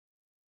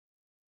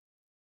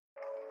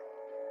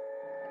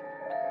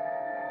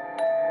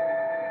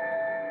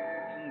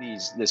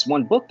this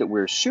one book that we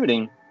were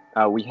shooting,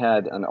 we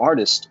had an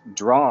artist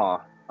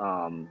draw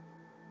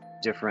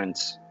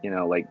different,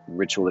 like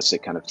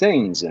ritualistic kind of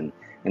things and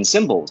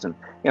symbols. And,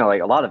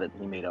 like a lot of it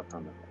he made up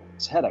from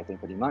his head, I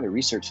think, but he might have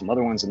researched some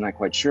other ones. I'm not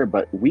quite sure.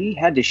 But we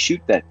had to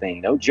shoot that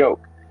thing, no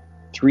joke,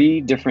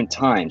 3 different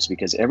times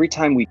because every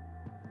time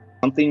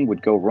something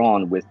would go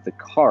wrong with the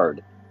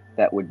card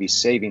that would be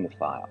saving the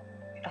file.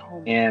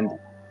 Oh, And no.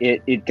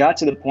 it got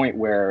to the point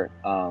where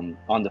on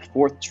the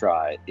 4th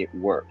try, it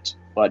worked.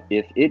 But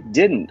if it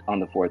didn't on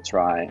the 4th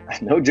try,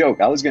 no joke,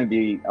 I was going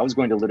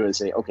to literally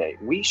say, okay,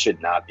 we should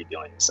not be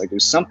doing this. Like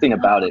there's something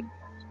about it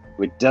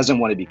which doesn't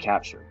want to be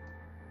captured.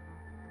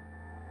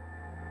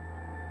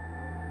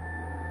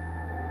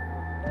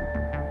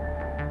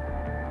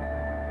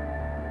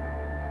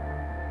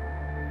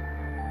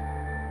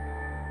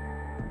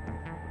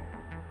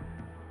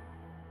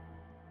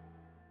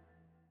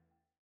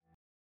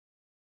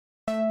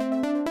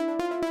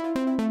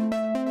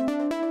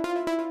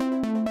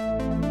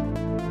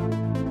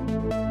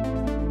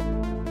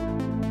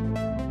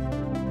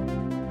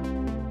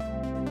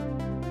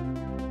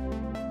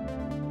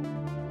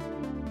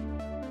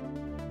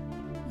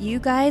 You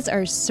guys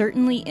are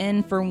certainly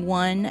in for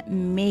one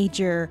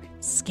major,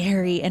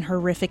 scary, and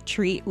horrific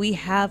treat. We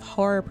have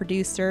horror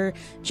producer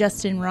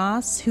Justin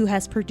Ross, who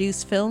has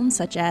produced films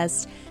such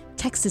as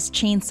Texas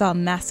Chainsaw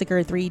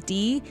Massacre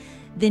 3D,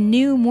 the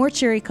new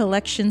Mortuary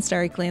Collection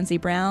starring Clancy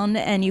Brown,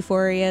 and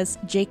Euphoria's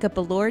Jacob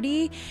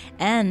Elordi,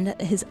 and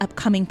his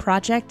upcoming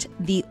project,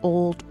 The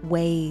Old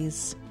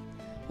Ways.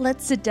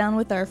 Let's sit down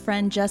with our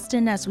friend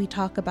Justin as we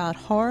talk about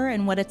horror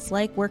and what it's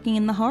like working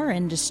in the horror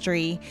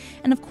industry.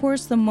 And of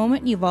course, the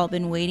moment you've all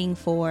been waiting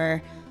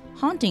for,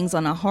 hauntings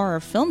on a horror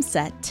film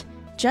set.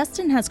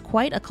 Justin has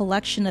quite a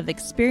collection of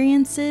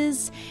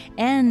experiences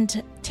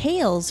and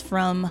tales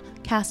from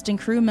cast and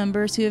crew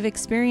members who have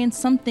experienced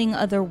something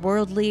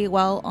otherworldly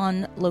while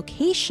on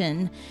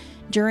location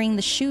during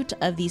the shoot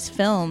of these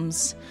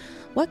films.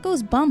 What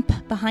goes bump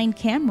behind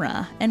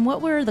camera? And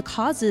what were the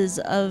causes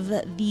of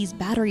these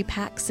battery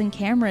packs and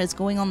cameras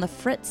going on the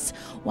fritz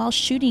while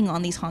shooting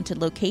on these haunted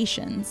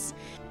locations?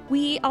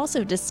 We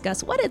also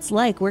discuss what it's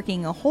like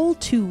working a whole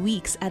 2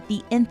 weeks at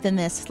the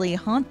infamously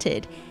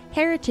haunted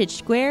Heritage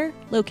Square,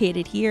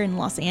 located here in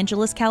Los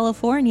Angeles,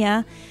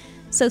 California.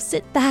 So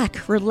sit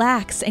back,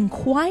 relax, and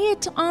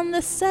quiet on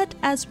the set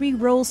as we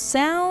roll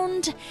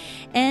sound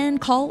and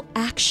call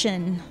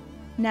action.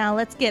 Now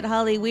let's get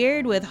Holly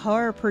Weird with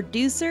horror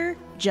producer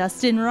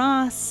Justin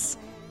Ross.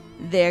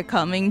 They're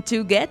coming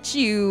to get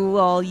you,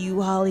 all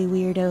you Holly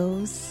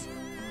Weirdos.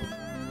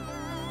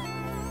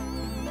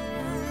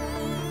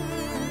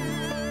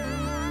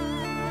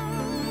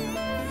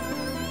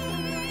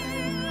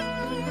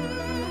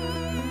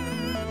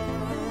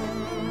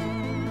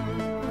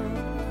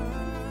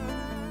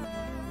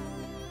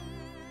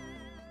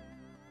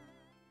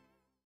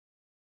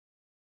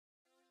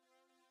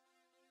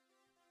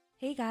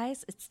 Hey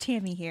guys, it's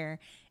Tammy here.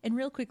 And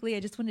real quickly, I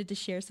just wanted to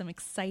share some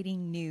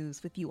exciting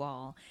news with you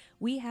all.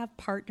 We have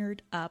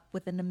partnered up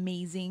with an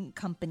amazing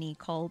company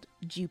called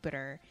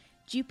Jupiter.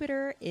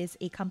 Jupiter is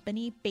a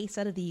company based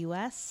out of the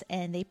US,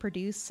 and they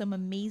produce some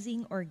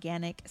amazing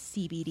organic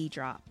CBD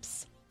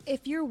drops.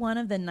 If you're one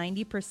of the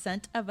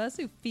 90% of us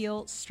who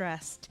feel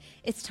stressed,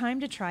 it's time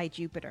to try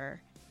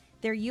Jupiter.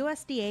 Their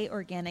USDA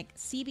organic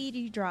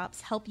CBD drops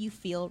help you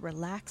feel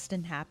relaxed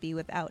and happy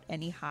without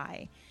any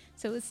high.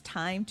 So it's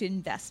time to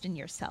invest in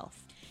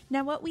yourself.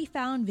 Now, what we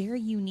found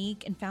very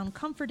unique and found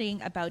comforting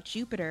about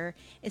Jupiter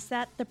is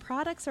that the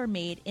products are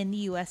made in the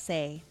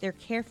USA. They're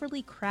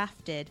carefully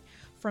crafted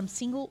from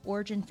single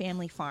origin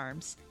family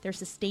farms. They're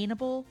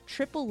sustainable,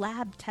 triple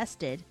lab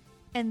tested,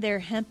 and their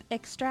hemp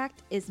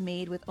extract is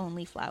made with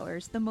only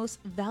flowers, the most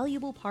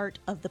valuable part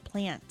of the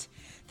plant.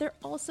 They're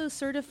also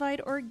certified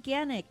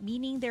organic,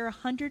 meaning they're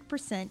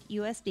 100%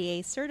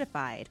 USDA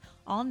certified,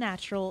 all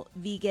natural,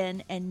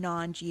 vegan, and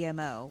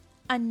non-GMO.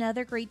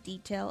 Another great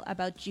detail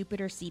about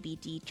Jupiter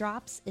CBD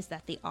drops is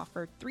that they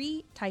offer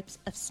 3 types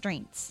of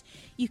strengths.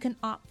 You can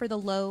opt for the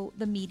low,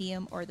 the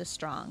medium, or the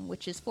strong,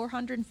 which is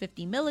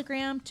 450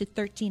 milligram to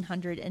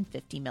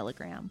 1350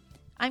 milligram.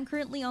 I'm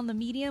currently on the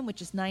medium,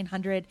 which is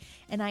 900,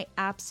 and I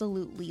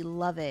absolutely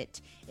love it.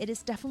 It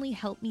has definitely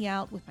helped me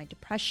out with my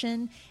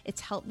depression.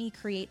 It's helped me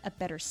create a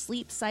better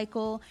sleep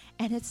cycle,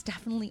 and it's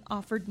definitely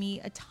offered me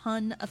a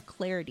ton of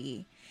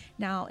clarity.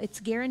 Now, it's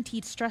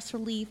guaranteed stress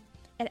relief.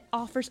 It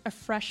offers a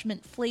fresh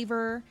mint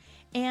flavor,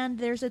 and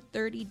there's a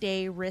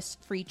 30-day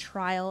risk-free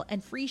trial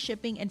and free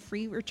shipping and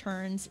free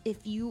returns.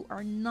 If you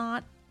are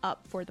not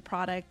up for the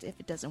product, if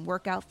it doesn't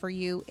work out for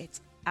you, it's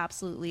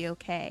absolutely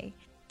okay.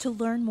 To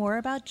learn more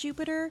about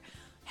Jupiter,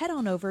 head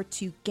on over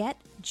to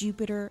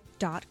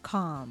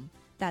getjupiter.com.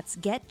 That's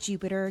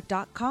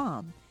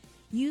getjupiter.com.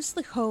 Use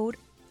the code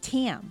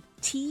TAM,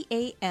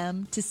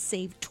 T-A-M, to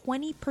save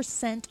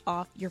 20%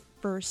 off your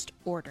first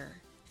order.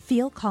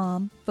 Feel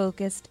calm,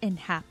 focused, and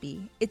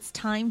happy. It's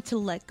time to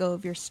let go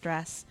of your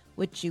stress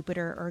with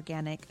Jupiter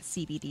Organic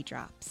CBD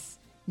drops.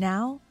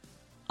 Now,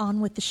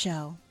 on with the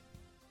show.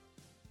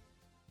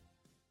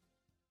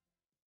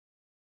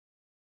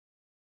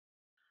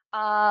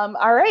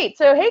 All right.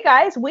 So, hey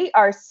guys, we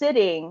are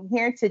sitting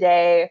here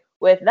today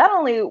with not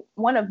only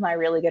one of my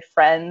really good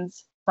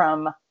friends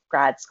from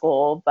grad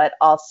school, but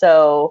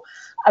also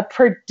a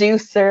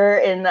producer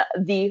in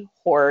the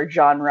horror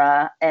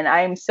genre. And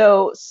I'm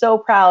so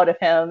proud of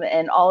him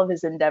and all of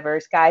his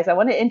endeavors. Guys, I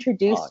want to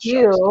introduce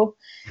you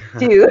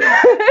to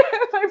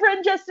my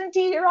friend Justin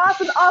T. Ross,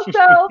 and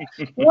also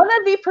one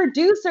of the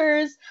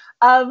producers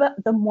of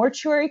the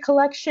Mortuary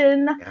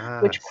Collection,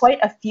 which quite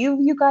a few of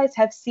you guys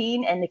have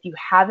seen. And if you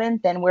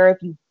haven't, then where have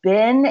you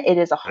been? It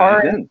is a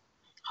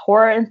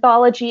horror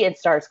anthology. It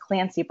stars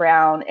Clancy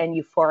Brown and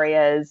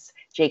Euphoria's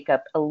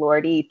Jacob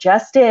Elordi.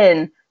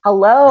 Justin,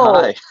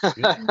 hello. Hi.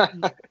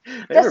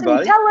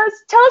 Justin, tell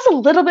us a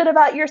little bit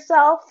about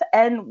yourself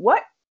and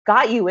what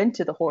got you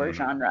into the horror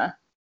genre.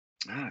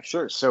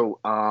 Sure. So,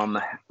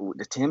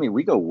 Tammy,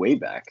 we go way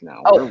back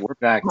now. Oh, we're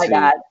back my to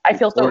God. I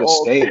feel so Florida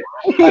old. State.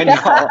 I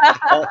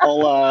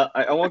know.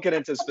 I won't get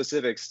into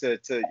specifics to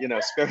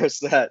spare us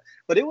that.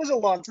 But it was a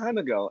long time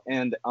ago,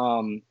 and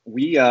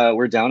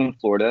we're down in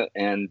Florida,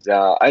 and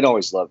I'd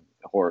always loved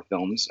horror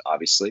films,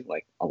 obviously,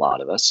 like a lot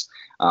of us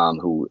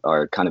who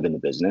are kind of in the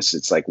business.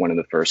 It's like one of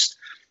the first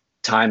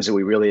times that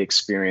we really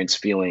experience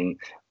feeling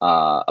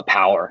a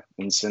power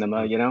in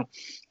cinema,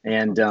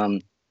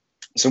 and.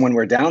 So when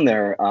we're down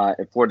there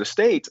at Florida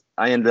State,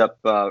 I ended up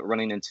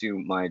running into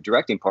my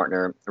directing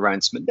partner,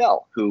 Ryan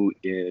Smidell, who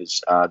is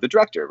the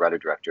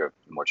writer-director of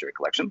the Mortuary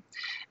Collection.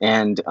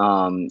 And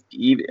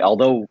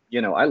although,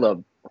 I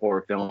love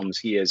horror films,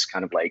 he is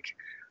kind of like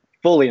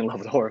fully in love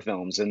with horror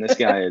films. And this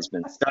guy has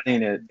been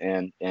studying it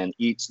and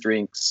eats,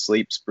 drinks,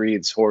 sleeps,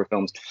 breathes horror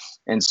films.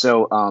 And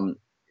so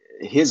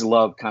his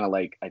love kind of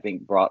like, I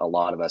think, brought a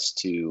lot of us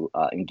to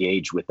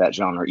engage with that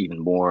genre even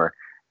more.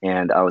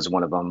 And I was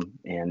one of them.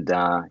 And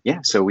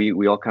so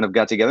we all kind of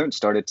got together and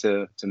started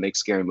to make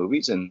scary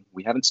movies, and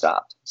we haven't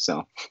stopped.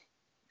 So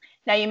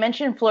now you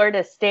mentioned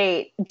Florida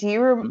State. Do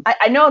you?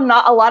 I know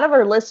not a lot of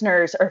our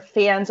listeners are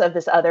fans of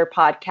this other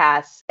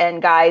podcast.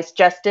 And guys,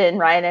 Justin,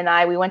 Ryan, and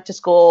I, we went to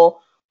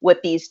school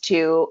with these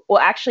two. Well,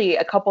 actually,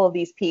 a couple of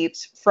these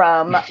peeps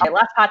from my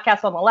last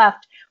podcast on the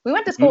left. We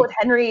went to school with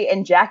Henry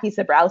and Jackie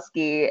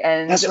Zabrowski,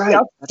 and that's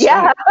right.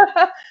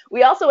 Right.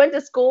 We also went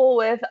to school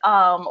with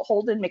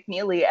Holden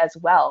McNeely as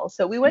well.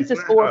 So we went to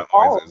school with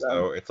all of them.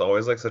 So it's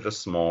always like such a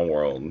small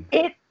world.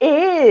 It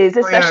is,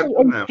 especially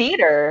in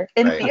theater.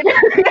 Theater,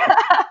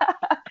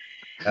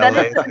 that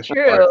is so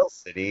true.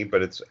 City,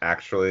 but it's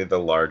actually the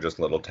largest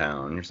little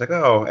town. You're just like,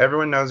 oh,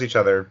 everyone knows each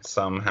other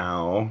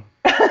somehow.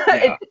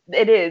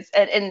 It is,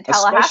 and in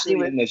Tallahassee,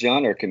 especially in the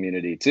genre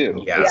community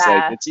too.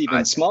 Yeah, it's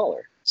even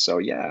smaller. So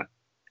yeah.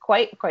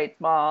 Quite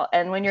small,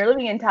 and when you're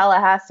living in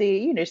Tallahassee,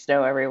 you just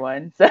know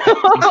everyone. So at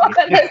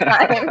the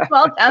time,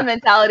 small town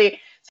mentality.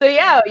 So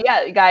yeah,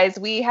 guys,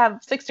 we have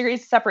 6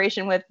 degrees of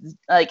separation with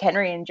like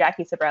Henry and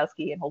Jackie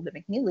Zabrowski and Holden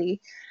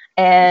McNeely,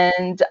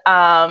 and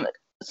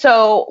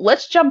so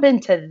let's jump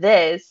into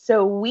this.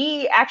 So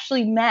we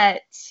actually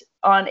met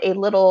on a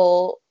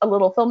little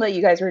film that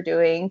you guys were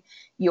doing,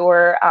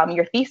 your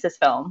thesis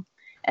film,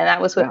 and that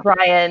was with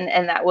Ryan,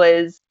 and that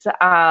was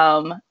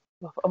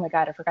oh my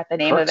God, I forgot the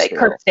name of it.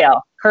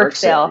 Kirksdale.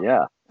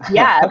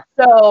 Yeah.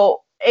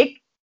 So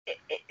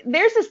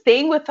there's this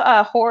thing with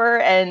horror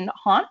and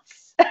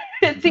haunts.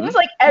 It seems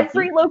like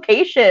every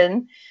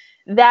location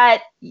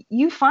that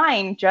you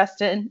find,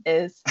 Justin,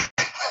 is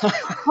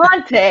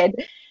haunted.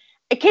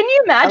 Can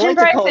you imagine,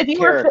 Bryce, if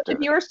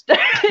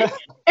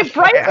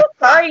Bryce was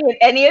starring in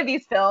any of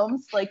these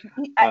films, like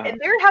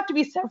there'd have to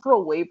be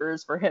several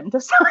waivers for him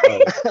to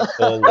sign.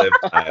 Full Liv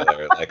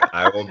Tyler, like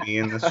I will be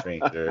in The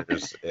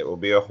Strangers. It will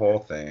be a whole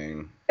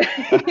thing.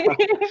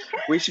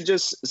 We should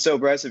so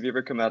Bryce, if you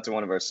ever come out to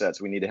one of our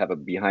sets, we need to have a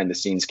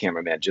behind-the-scenes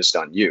cameraman just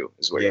on you,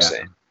 is what you're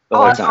saying.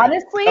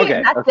 Honestly,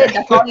 that's it.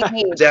 That's all you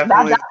need.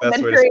 Definitely the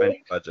best way to spend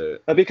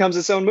budget. That becomes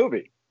its own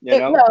movie.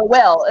 No, it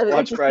will.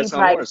 Watch Bryce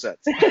on horror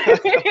sets.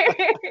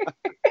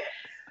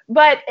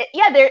 But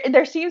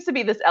there seems to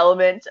be this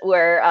element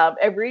where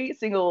every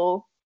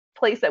single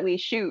place that we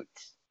shoot,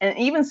 and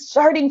even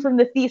starting from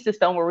the thesis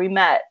film where we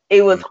met,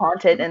 it was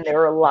haunted, and there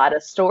were a lot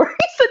of stories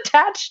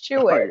attached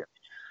to it.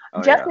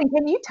 Justin,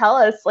 can you tell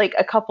us like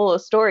a couple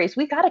of stories?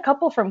 We got a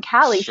couple from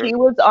Callie. Sure. She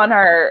was on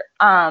our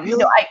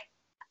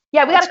we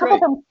got a couple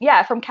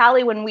from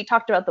Callie when we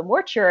talked about the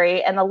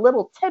mortuary, and a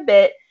little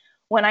tidbit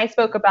when I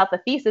spoke about the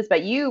thesis,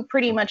 but you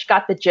pretty much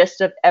got the gist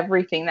of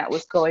everything that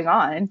was going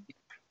on.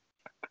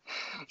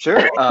 Sure.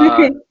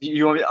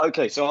 You want me?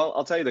 Okay, so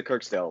I'll tell you the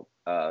Kirksdale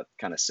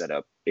kind of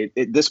setup.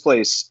 This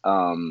place,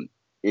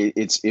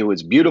 it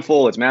was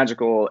beautiful. It's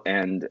magical,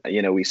 and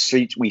we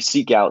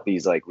seek out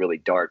these like really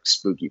dark,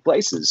 spooky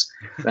places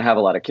that have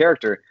a lot of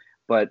character.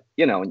 But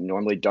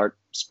normally dark,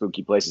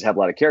 spooky places have a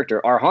lot of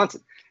character are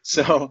haunted.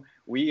 So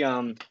we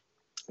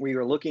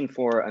were looking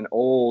for an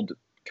old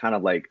kind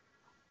of like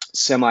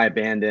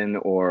semi-abandoned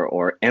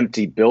or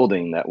empty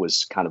building that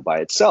was kind of by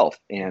itself,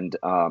 and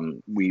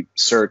we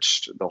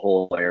searched the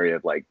whole area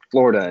of like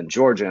Florida and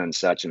Georgia and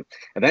such, and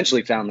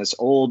eventually found this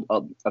old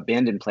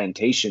abandoned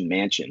plantation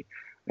mansion,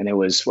 and it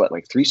was what,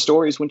 like 3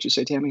 stories? Wouldn't you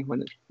say, Tammy? It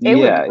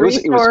was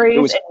 3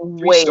 stories and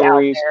 3 way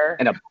stories out there.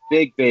 and a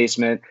big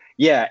basement.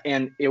 Yeah,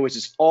 and it was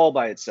just all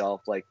by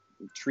itself, like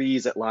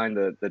trees that lined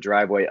the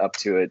driveway up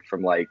to it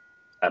from like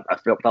I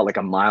felt like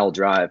a mile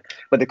drive.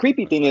 But the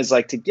creepy thing is,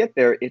 like, to get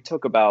there, it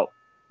took about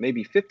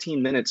maybe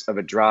 15 minutes of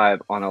a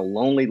drive on a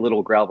lonely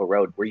little gravel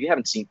road where you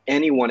haven't seen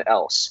anyone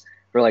else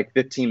for like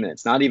 15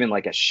 minutes, not even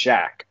like a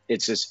shack.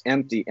 It's just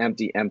empty,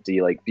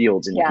 like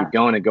fields. And you keep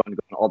going and going and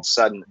going. All of a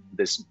sudden,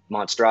 this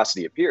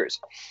monstrosity appears.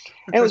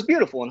 And it was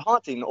beautiful and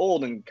haunting and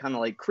old and kind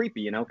of like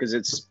creepy, because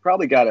it's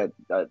probably got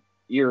a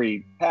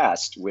eerie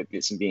past with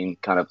it being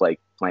kind of like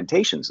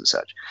plantations and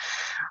such.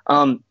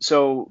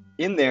 So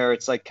in there,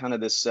 it's like kind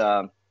of this,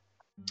 I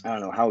don't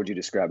know, how would you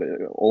describe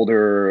it? Old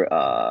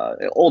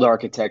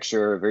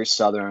architecture, very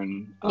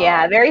southern.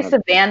 Yeah, very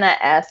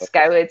Savannah-esque,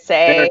 I would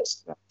say.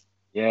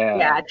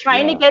 Yeah.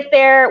 Trying to get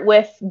there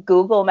with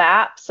Google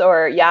Maps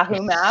or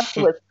Yahoo Maps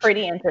was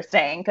pretty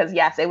interesting because,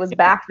 yes, it was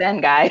back then,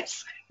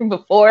 guys,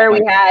 before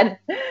we had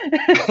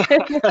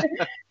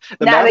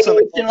navigational.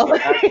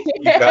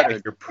 You got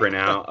your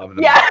printout of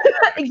the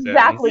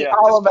exactly.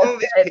 All of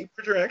us did.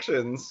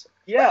 Directions.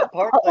 Yeah,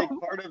 part of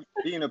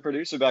being a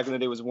producer back in the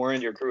day was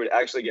warning your crew to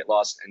actually get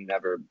lost and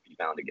never be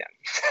found again.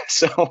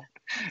 So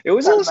it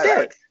was a little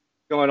scary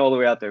going all the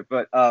way out there.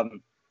 But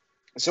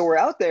so we're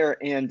out there,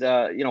 and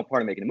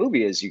part of making a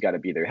movie is you got to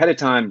be there ahead of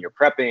time. You're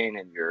prepping,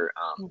 and you're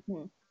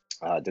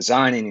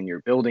designing, and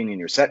you're building, and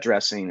you're set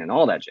dressing, and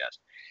all that jazz.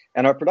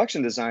 And our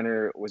production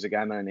designer was a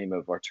guy by the name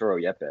of Arturo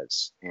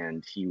Yepes,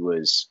 and he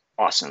was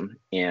awesome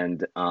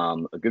and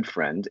a good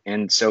friend.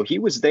 And so he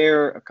was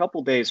there a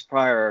couple days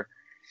prior,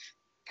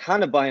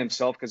 kind of by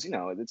himself, because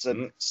it's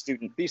a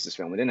student thesis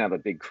film. We didn't have a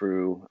big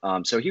crew,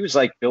 so he was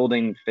like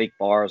building fake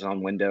bars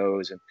on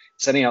windows and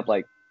setting up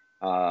like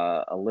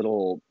a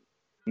little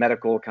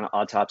medical kind of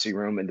autopsy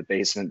room in the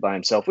basement by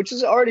himself, which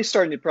is already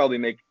starting to probably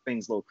make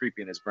things a little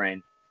creepy in his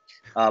brain.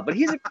 But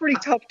he's a pretty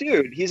tough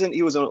dude.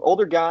 He was an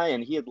older guy,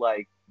 and he had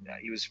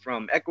he was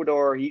from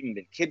Ecuador. He'd even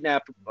been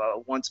kidnapped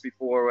once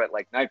before at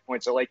like knife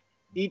point. So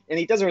he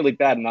doesn't really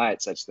bat an eye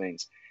at such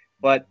things.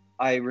 But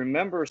I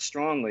remember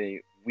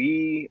strongly,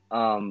 we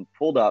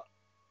pulled up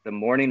the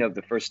morning of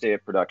the first day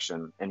of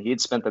production, and he had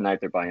spent the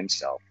night there by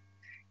himself.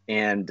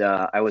 And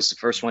I was the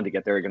first one to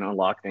get there, going to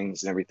unlock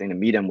things and everything, to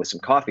meet him with some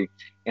coffee.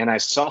 And I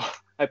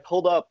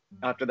pulled up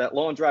after that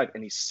long drive,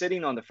 and he's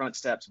sitting on the front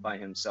steps by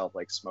himself,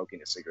 like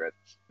smoking a cigarette.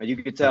 And you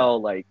could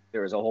tell like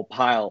there was a whole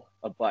pile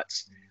of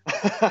butts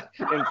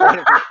in front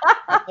of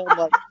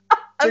him.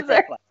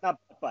 Cigarette butts, not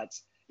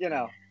butts,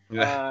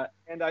 Yeah.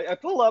 And I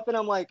pull up, and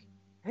I'm like,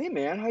 "Hey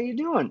man, how you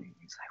doing?"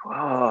 He's like,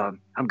 "Oh,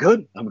 I'm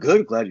good.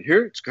 Glad you're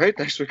here. It's great.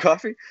 Thanks for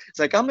coffee." It's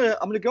like, I'm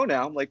gonna go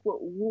now. I'm like,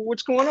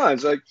 what's going on?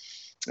 It's like,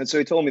 and so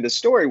he told me the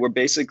story where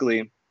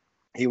basically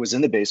he was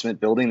in the basement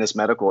building this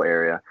medical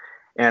area,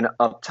 and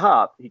up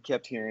top he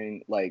kept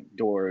hearing like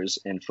doors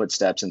and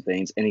footsteps and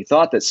things, and he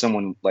thought that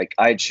someone, like,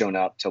 I had shown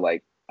up to,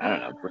 like, I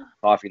don't know, bring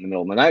coffee in the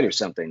middle of the night or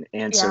something.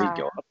 And so he'd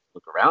go up,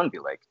 look around, and be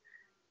like,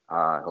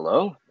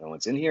 hello, no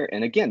one's in here.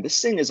 And again,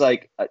 this thing is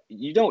like,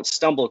 you don't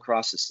stumble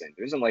across this thing.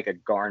 There isn't like a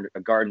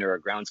gardener or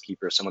a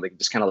groundskeeper or someone that can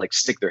just kind of like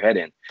stick their head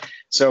in.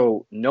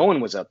 So no one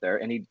was up there,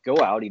 and he'd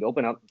go out, he'd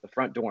open up the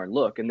front door and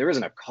look, and there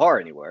isn't a car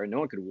anywhere. No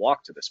one could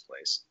walk to this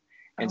place.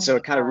 And so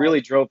it kind of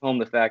really drove home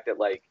the fact that,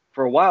 like,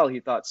 for a while he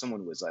thought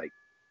someone was like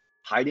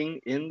hiding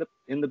in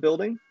the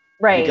building.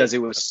 Right. Because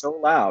it was so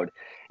loud.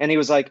 And he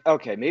was like,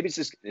 okay, maybe it's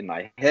just in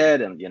my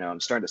head. And, I'm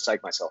starting to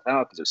psych myself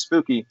out because it was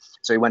spooky.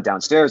 So he went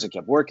downstairs and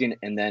kept working,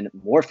 and then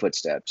more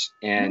footsteps.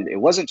 And it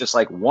wasn't just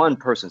like one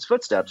person's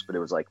footsteps, but it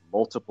was like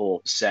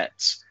multiple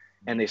sets.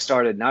 And they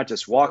started not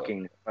just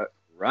walking, but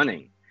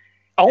running.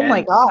 Oh,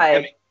 my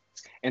God.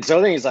 And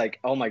so then he's like,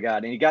 oh, my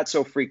God. And he got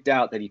so freaked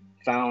out that he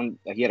found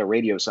that he had a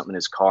radio, something in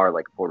his car,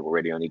 like a portable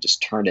radio, and he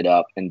just turned it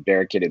up and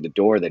barricaded the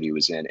door that he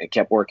was in and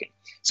kept working.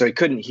 So he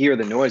couldn't hear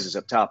the noises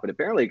up top, but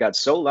apparently it got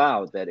so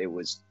loud that it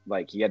was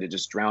like he had to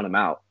just drown him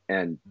out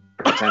and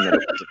pretend that it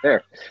wasn't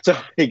there. So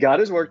he got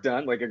his work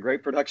done like a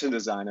great production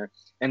designer,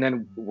 and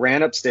then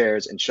ran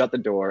upstairs and shut the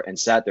door and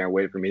sat there and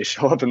waited for me to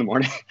show up in the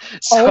morning.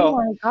 So, oh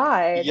my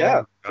God.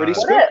 Yeah, pretty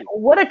spooky.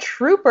 What a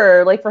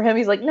trooper. Like, for him,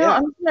 he's like, no,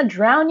 I'm just going to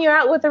drown you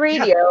out with the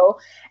radio.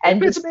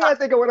 And it's me, I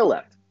think I would have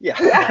left.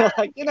 Yeah.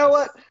 Like, you know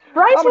what?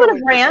 Bryce would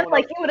have ran,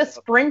 like, he would have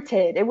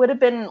sprinted. It would have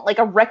been like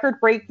a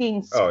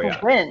record-breaking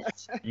sprint. Oh,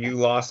 yeah. You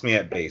lost me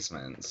at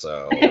basement,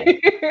 so.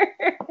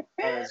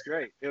 That was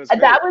great. It was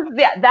great.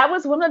 That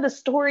was one of the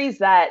stories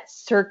that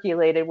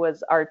circulated,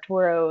 was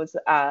Arturo's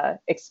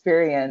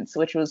experience,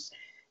 which was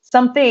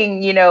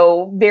something,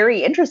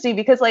 very interesting,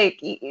 because, like,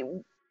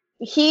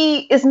 he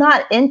is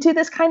not into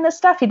this kind of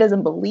stuff. He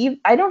doesn't believe,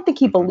 I don't think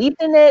he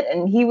believed in it.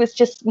 And he was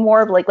just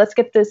more of like, let's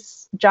get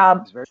this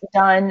job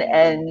done.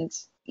 And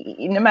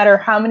no matter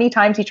how many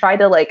times he tried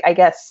to, like, I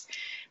guess,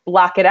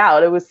 block it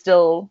out, it was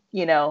still,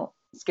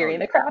 scaring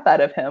the crap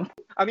out of him.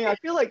 I mean, I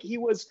feel like he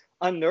was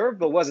unnerved,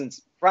 but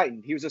wasn't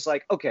frightened. He was just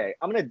like, okay,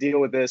 I'm going to deal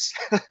with this.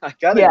 I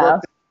got to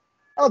work.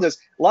 I'll just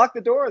lock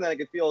the door, and then I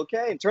can feel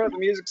okay and turn up the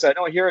music so I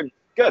don't hear it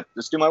good,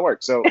 just do my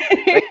work. So,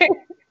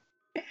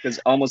 because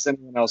almost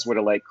anyone else would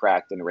have like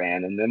cracked and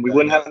ran, and then we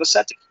wouldn't have a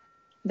set.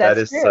 That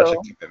That's is true. such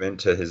a commitment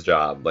to his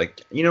job.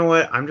 Like, you know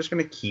what? I'm just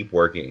gonna keep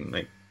working.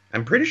 Like,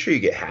 I'm pretty sure you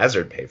get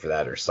hazard pay for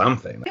that or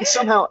something. And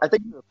somehow, I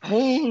think you're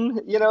paying,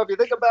 if you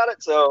think about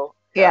it. So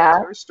Yeah. it's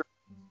very strange.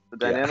 The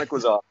dynamic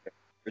was off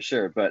for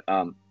sure. But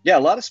yeah, a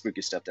lot of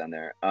spooky stuff down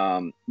there.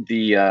 When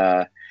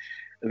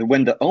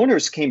the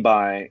owners came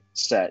by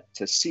set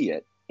to see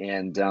it,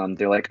 and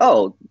they're like,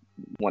 "Oh,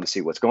 want to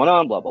see what's going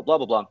on?" Blah blah blah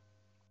blah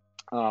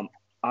blah.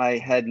 I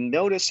had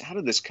noticed. How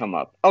did this come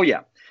up? Oh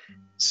yeah,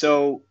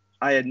 so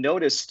I had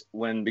noticed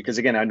because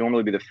again, I'd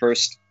normally be the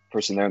first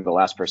person there and the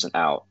last person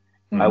out.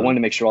 I wanted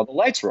to make sure all the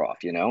lights were off,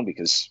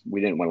 because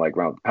we didn't want to like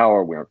run out the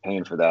power. We weren't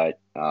paying for that.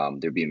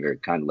 They're being very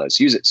kind to let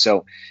us use it.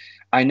 So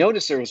I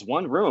noticed there was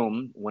one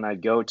room when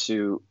I'd go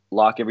to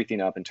lock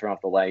everything up and turn off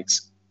the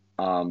lights,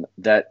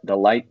 that the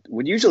light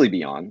would usually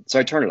be on. So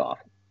I turned it off.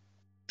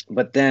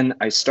 But then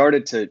I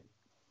started to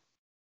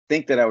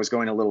think that I was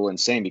going a little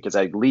insane because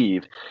I'd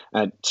leave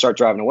and I'd start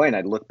driving away and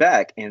I'd look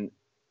back and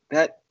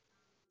that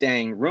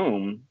dang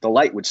room, the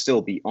light would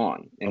still be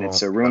on. And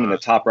it's a room in the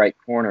top right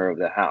corner of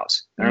the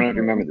house. I don't know if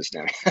you remember this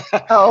now.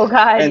 Oh,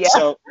 God, and yeah.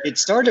 so it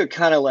started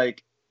kind of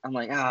like, I'm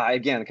like,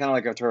 again, kind of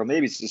like Arturo,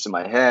 maybe it's just in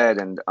my head.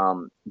 And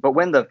but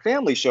when the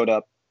family showed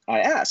up,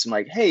 I asked, I'm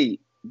like, hey,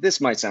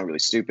 this might sound really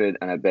stupid,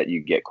 and I bet you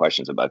get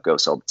questions about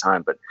ghosts all the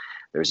time, but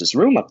there's this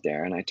room up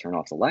there, and I turn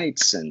off the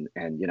lights, and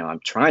I'm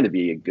trying to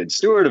be a good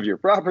steward of your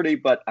property,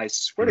 but I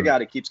swear to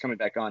God, it keeps coming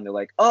back on. They're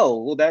like,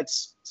 oh, well,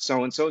 that's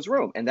so-and-so's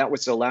room, and that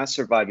was the last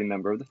surviving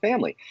member of the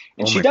family,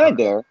 and she died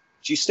there.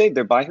 She stayed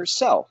there by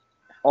herself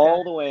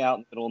all the way out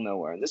in the middle of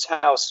nowhere. And this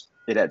house,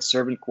 it had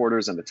servant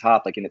quarters on the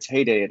top. Like in its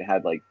heyday, it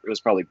was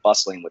probably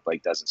bustling with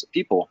like dozens of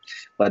people,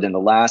 but in the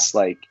last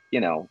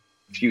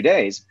few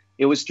days,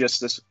 it was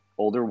just this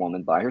older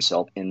woman by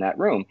herself in that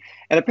room.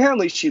 And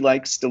apparently she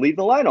likes to leave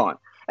the light on.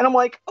 And I'm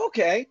like,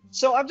 okay,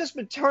 so I've just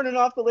been turning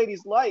off the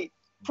lady's light,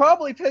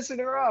 probably pissing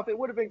her off. It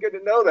would have been good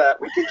to know that.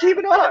 We can keep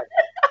it on.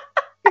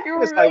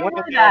 I went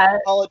in there, I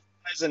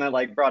apologized, and I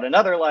like brought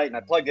another light and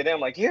I plugged it in. I'm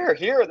like, here,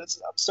 I'm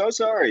so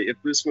sorry if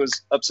this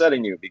was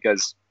upsetting you,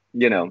 because,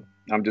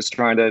 I'm just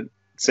trying to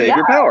save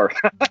your power.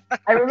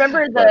 I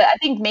remember I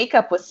think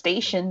makeup was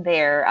stationed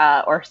there,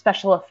 or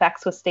special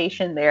effects was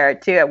stationed there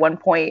too at one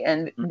point,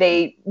 and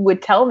they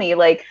would tell me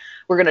like,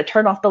 we're going to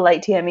turn off the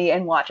light, Tammy,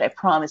 and watch. I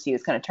promise you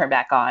it's going to turn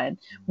back on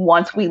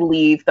once we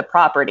leave the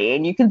property.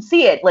 And you can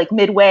see it like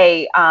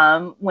midway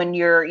when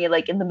you're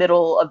like in the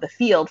middle of the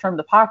field from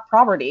the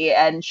property.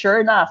 And sure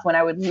enough, when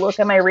I would look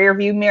at my rear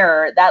view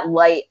mirror, that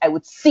light, I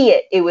would see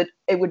it. It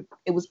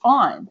was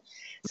on.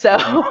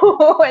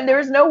 So, and there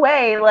was no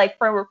way like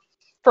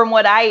from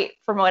what I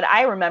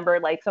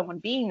remember, like someone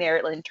being there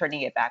and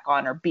turning it back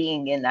on or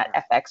being in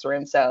that FX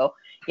room. So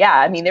yeah,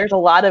 I mean, there's a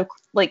lot of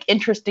like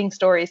interesting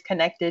stories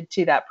connected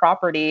to that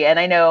property. And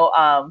I know,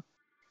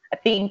 I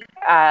think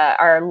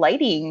our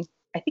lighting,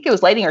 I think it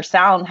was lighting or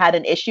sound, had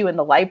an issue in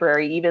the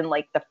library. Even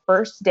like the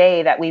first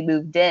day that we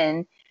moved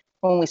in,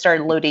 when we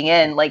started loading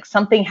in, like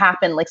something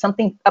happened, like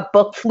a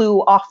book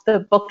flew off the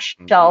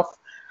bookshelf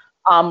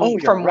from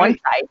one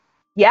side.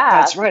 Yeah,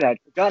 that's right. I'd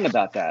forgotten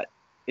about that.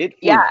 It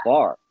flew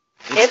far.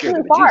 It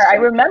flew far. I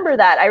remember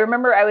that. I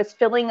remember I was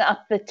filling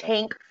up the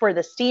tank for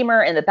the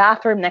steamer in the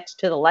bathroom next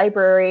to the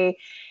library.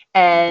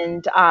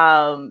 And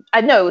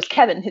I know it was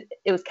Kevin.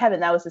 It was Kevin.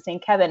 That was the same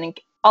Kevin. And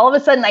all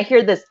of a sudden I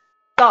hear this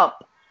thump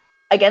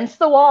against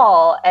the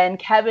wall, and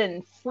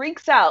Kevin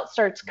freaks out,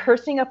 starts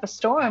cursing up a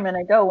storm. And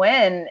I go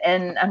in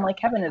and I'm like,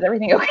 Kevin, is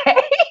everything okay?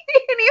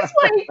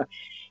 And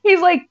he's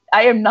like,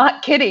 I am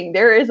not kidding.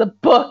 There is a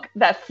book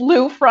that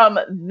flew from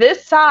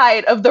this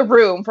side of the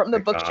room, from the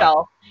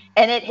bookshelf.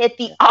 And it hit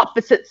the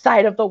opposite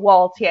side of the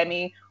wall,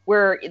 Tammy,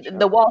 where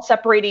the wall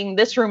separating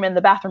this room and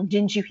the bathroom.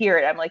 Didn't you hear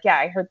it? I'm like, yeah,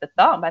 I heard the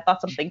thump. I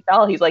thought something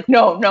fell. He's like,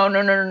 no.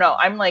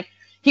 I'm like,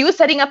 he was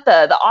setting up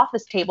the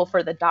office table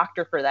for the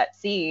doctor for that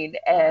scene.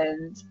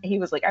 And he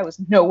was like, I was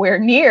nowhere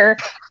near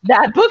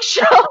that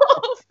bookshelf.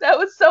 That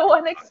was so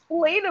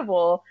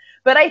unexplainable.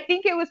 But I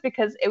think it was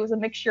because it was a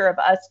mixture of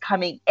us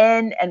coming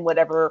in and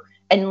whatever.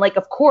 And like,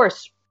 of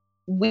course,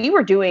 we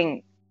were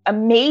doing a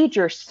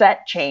major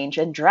set change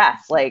and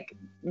dress. Like,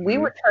 we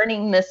were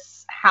turning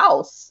this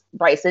house,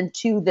 Bryce,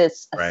 into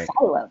this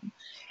asylum.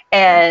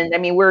 And I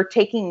mean, we're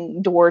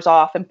taking doors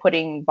off and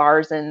putting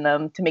bars in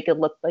them to make it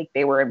look like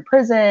they were in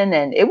prison.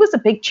 And it was a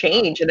big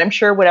change. And I'm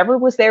sure whatever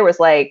was there was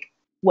like,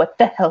 what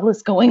the hell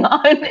is going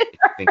on?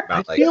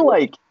 I feel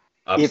like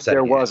if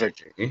there was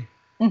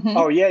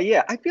oh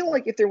yeah, I feel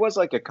like if there was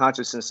like a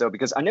consciousness, though,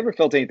 because I never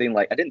felt anything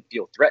like, I didn't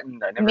feel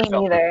threatened. I never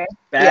felt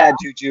bad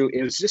juju.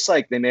 It was just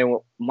like they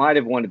might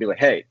have wanted to be like,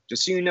 hey,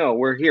 just so you know,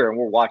 we're here and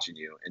we're watching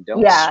you, and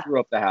don't screw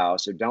up the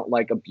house, or don't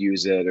like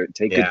abuse it, or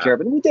take good care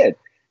of it. And we did.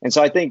 And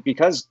so I think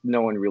because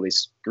no one really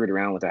screwed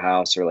around with the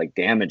house or like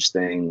damaged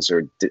things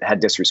or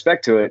had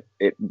disrespect to it,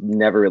 it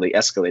never really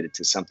escalated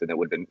to something that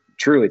would have been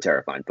truly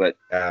terrifying. But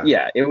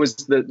it was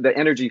the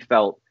energy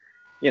felt,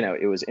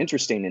 it was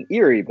interesting and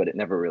eerie, but it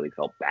never really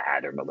felt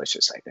bad or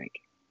malicious, I think.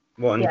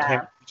 Well, and Yeah.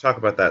 Cam, we talk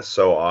about that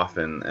so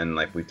often, and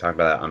like we've talked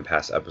about that on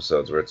past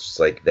episodes, where it's just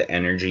like the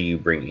energy you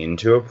bring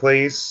into a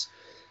place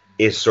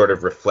is sort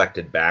of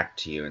reflected back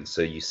to you, and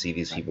so you see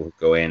these people who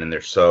go in and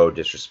they're so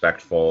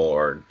disrespectful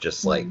or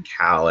just like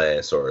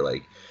callous or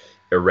like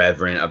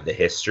irreverent of the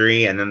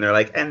history, and then they're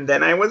like, and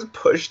then I was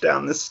pushed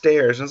down the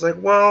stairs, and it's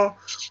like, well,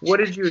 what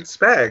did you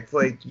expect?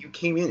 Like, you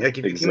came in, like,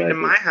 if you came into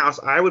my house,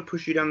 I would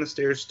push you down the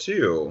stairs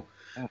too,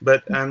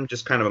 but I'm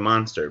just kind of a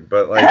monster.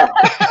 But like,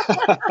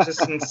 it's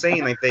just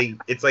insane. Like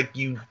it's like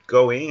you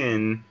go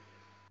in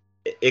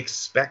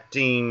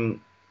expecting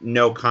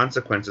no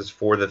consequences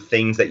for the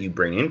things that you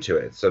bring into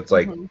it. So it's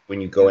like when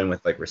you go in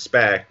with like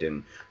respect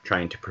and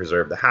trying to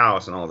preserve the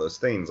house and all those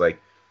things,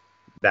 like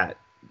that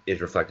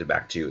is reflected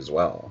back to you as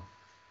well.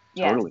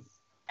 Yes, Totally.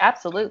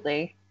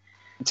 Absolutely.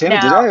 Tammy,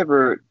 did I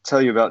ever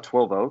tell you about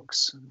 12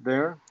 Oaks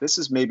there? This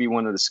is maybe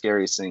one of the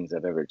scariest things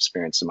I've ever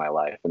experienced in my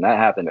life, and that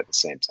happened at the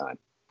same time.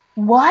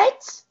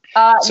 What?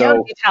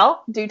 No,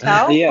 do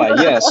tell.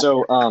 Yeah.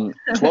 So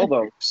 12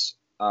 Oaks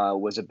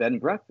was a bed and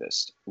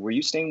breakfast. Were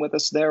you staying with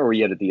us there, or were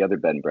you at the other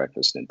bed and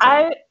breakfast in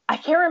town? I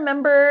can't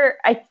remember.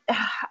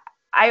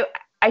 I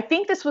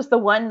think this was the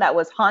one that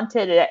was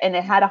haunted, and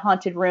it had a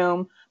haunted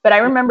room. But I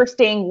remember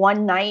staying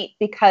one night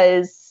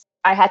because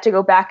I had to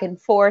go back and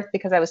forth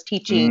because I was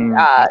teaching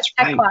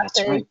tech classes.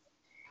 That's right.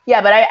 Yeah,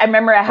 but I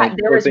remember I had.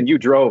 And you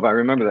drove. I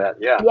remember that.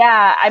 Yeah.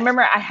 Yeah, I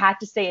remember I had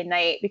to stay a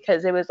night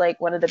because it was like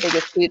one of the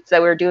biggest shoots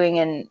that we were doing,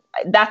 and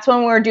that's when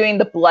we were doing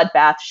the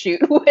bloodbath shoot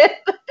with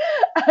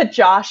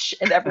Josh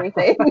and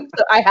everything.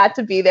 So I had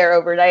to be there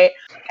overnight.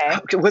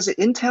 Okay. Was it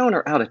in town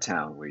or out of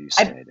town where you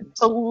stayed? I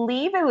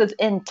believe it was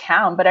in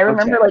town, but I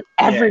remember like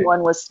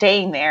everyone was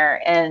staying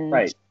there, and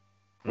right.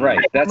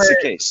 That's the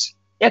case.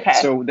 Okay.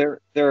 So there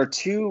are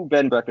two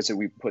bed and breakfasts that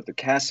we put the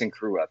cast and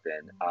crew up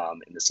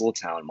in this little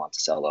town,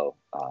 Monticello,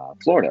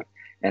 Florida,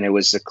 and it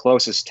was the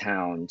closest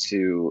town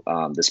to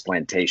this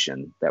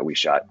plantation that we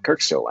shot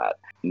Kirksville at.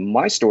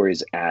 My story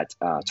is at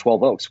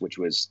 12 Oaks, which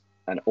was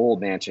an old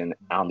mansion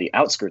on the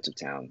outskirts of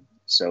town,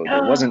 so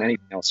there wasn't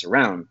anything else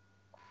around.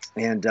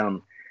 And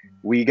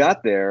we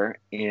got there,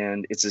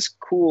 and it's this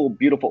cool,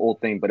 beautiful old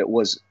thing, but it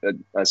was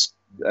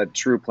a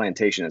true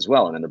plantation as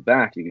well. And in the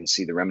back, you can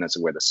see the remnants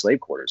of where the slave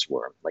quarters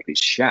were, like these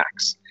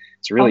shacks.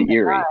 It's really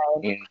eerie.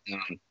 And,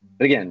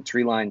 but again,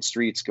 tree-lined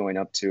streets going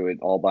up to it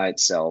all by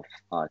itself,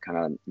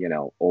 kind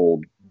of,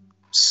 old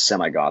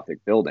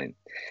semi-Gothic building.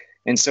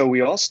 And so we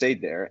all stayed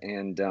there,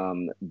 and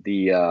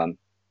the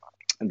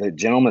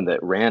gentleman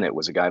that ran it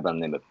was a guy by the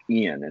name of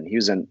Ian, and he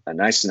was a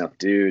nice enough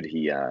dude.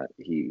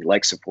 He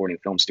liked supporting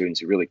film students.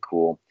 He's really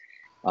cool.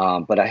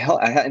 But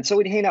and so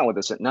we'd hang out with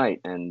us at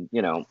night and,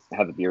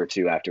 have a beer or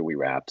two after we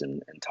wrapped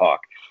and talk.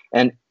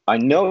 And I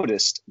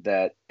noticed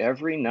that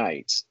every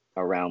night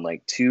around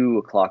like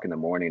 2:00 in the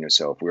morning or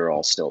so, if we were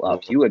all still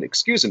up, he would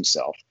excuse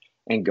himself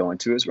and go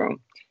into his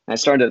room. And I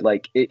started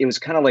like, it was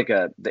kind of like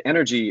the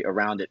energy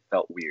around it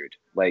felt weird.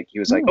 Like he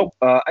was like,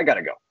 I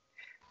gotta go.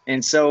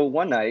 And so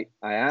one night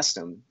I asked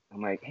him,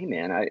 I'm like, hey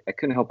man, I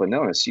couldn't help but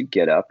notice you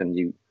get up and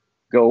you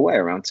go away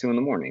around 2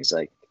 a.m. He's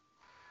like,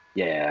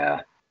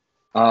 yeah.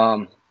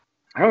 I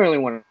don't really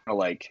want to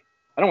I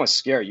don't want to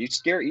scare you.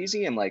 Scare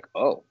easy. I'm like,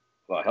 oh,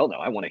 well, hell no.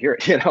 I want to hear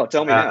it.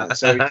 Tell me now.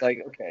 So he's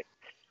like, okay.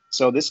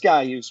 So this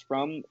guy, he was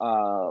from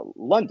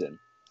London,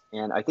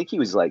 and I think he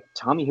was like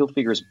Tommy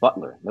Hilfiger's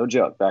butler. No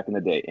joke, back in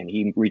the day. And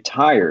he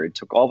retired,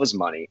 took all of his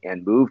money,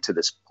 and moved to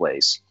this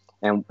place.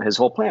 And his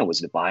whole plan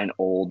was to buy an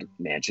old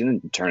mansion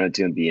and turn it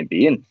into a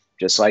B&B and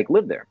just like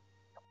live there.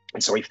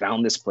 And so he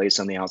found this place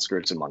on the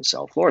outskirts of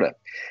Monticello, Florida,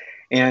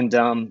 and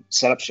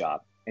set up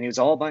shop. And he was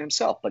all by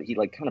himself, but he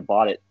like kind of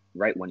bought it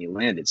right when he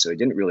landed. So he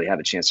didn't really have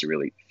a chance to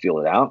really feel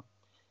it out.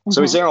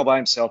 So he's there all by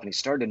himself, and he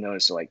started to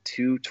notice like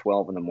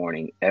 2:12 in the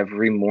morning,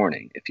 every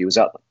morning, if he was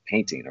up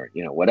painting or,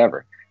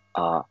 whatever,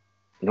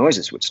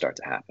 noises would start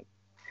to happen.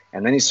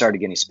 And then he started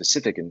getting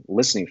specific and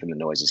listening from the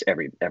noises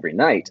every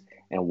night.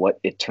 And what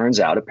it turns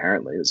out,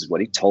 apparently, this is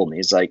what he told me,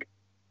 is like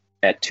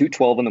at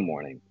 2:12 in the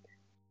morning,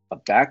 a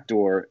back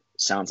door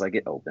sounds like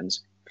it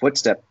opens,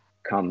 footsteps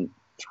come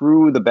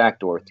through the back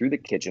door, through the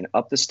kitchen,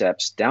 up the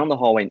steps, down the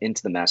hallway, and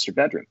into the master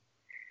bedroom.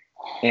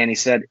 And he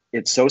said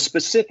it's so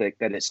specific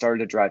that it started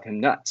to drive him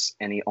nuts,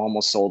 and he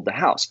almost sold the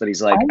house. But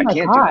he's like, I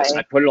can't do this.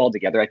 I put it all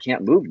together. I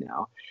can't move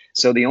now.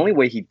 So the only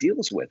way he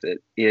deals with it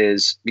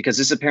is, because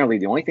this is apparently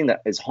the only thing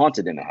that is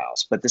haunted in the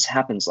house, but this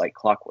happens like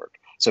clockwork.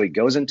 So he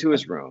goes into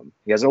his room,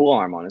 he has an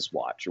alarm on his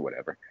watch or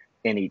whatever,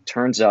 and he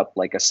turns up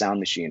like a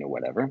sound machine or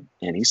whatever,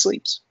 and he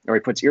sleeps, or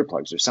he puts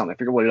earplugs or something. I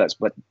forget what it does,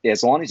 but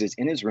as long as he's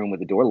in his room with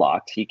the door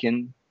locked, he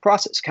can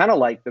process, kind of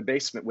like the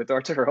basement with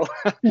Arturo.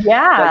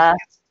 Yeah.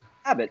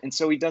 Habit. And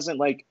so he doesn't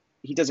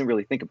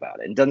really think about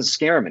it, and doesn't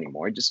scare him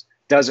anymore. He just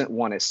doesn't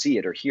want to see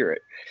it or hear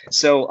it.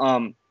 So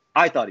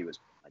I thought he was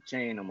a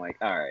chain. I'm like,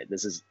 all right,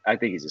 I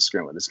think he's just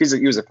screwing with this, because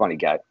he was a funny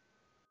guy.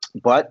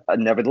 But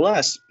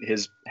nevertheless,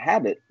 his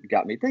habit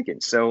got me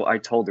thinking. So I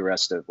told the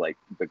rest of like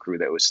the crew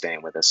that was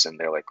staying with us, and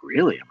they're like,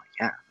 really? I'm like,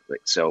 yeah.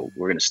 Like, so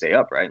we're going to stay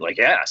up, right? Like,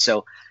 yeah.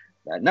 So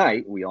that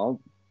night we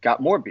all got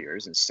more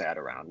beers and sat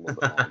around a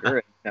little bit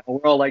longer. And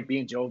we're all like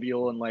being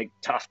jovial and like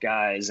tough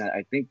guys. And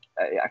I think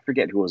I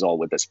forget who was all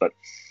with us, but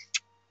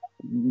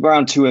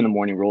around 2 a.m.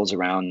 rolls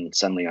around, and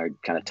suddenly our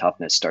kind of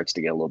toughness starts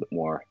to get a little bit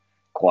more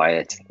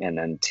quiet. And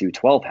then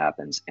 2:12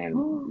 happens,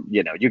 and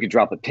you know, you could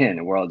drop a pin,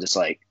 and we're all just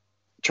like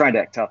trying to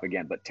act tough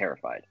again, but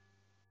terrified.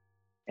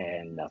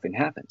 And nothing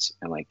happens.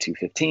 And like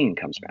 2:15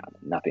 comes around,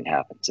 and nothing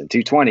happens. And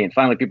 2:20, and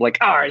finally people are like,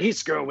 all right, he's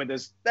screwing with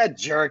this. That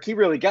jerk, he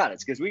really got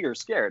us, because we were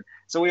scared.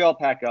 So we all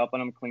pack up,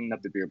 and I'm cleaning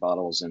up the beer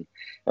bottles, and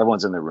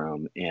everyone's in the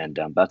room, and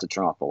I'm about to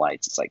turn off the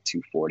lights. It's like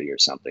 2:40 or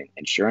something.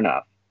 And sure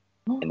enough,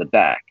 in the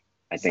back,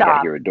 I think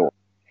I hear a door.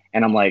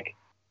 And I'm like,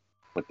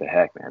 what the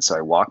heck, man? So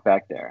I walk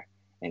back there,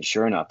 and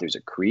sure enough, there's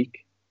a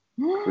creak,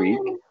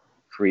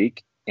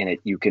 and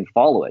you can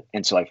follow it.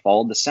 And so I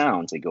followed the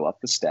sounds. They go up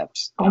the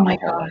steps, down the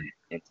hallway,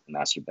 into the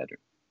master bedroom.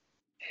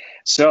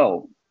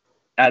 So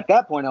at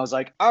that point, I was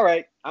like, all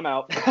right, I'm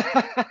out.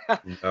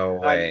 No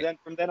way. And then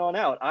from then on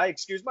out, I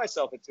excused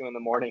myself at 2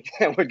 a.m.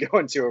 and would go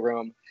into a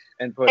room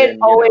and put it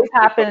in, always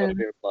happens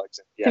beer plugs.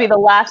 to be the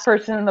last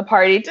person in the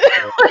party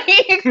to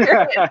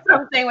like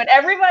something when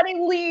everybody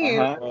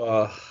leaves.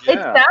 It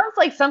sounds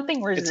like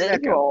something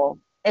residual.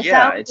 It's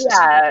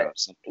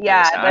something.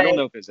 I don't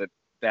know if it's a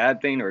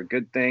bad thing or a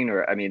good thing,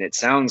 or I mean, it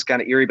sounds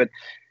kind of eerie, but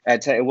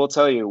it will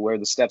tell you where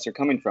the steps are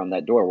coming from.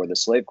 That door where the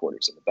slave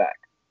quarters in the back,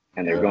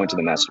 and they're going to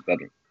the master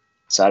bedroom.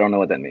 So I don't know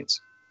what that means.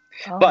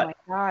 Oh but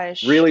my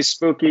gosh. Really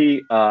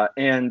spooky,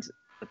 and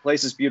the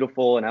place is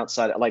beautiful. And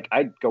outside, like,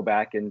 I'd go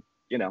back and,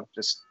 you know,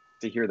 just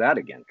to hear that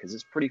again, because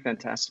it's pretty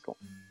fantastical.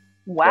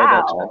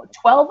 Wow.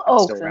 12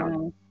 Oaks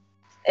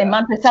in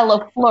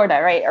Monticello, Florida,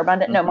 right? Or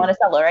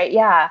Monticello, right?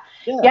 Yeah.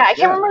 I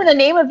can't remember the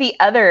name of the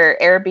other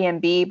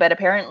Airbnb, but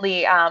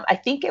apparently, I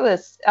think it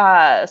was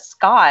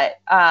Scott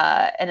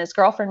and his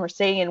girlfriend were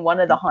staying in one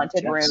of the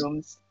haunted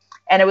rooms.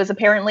 And it was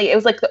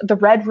like the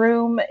red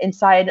room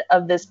inside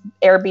of this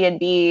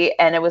Airbnb,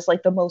 and it was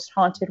like the most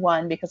haunted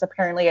one, because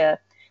apparently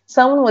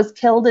someone was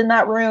killed in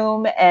that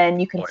room,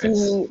 and you can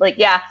see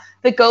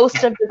the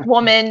ghost of this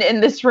woman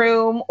in this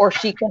room, or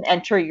she can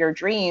enter your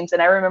dreams.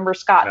 And I remember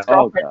Scott's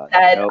girlfriend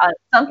said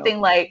something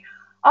like,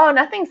 oh,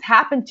 nothing's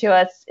happened to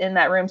us in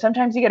that room.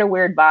 Sometimes you get a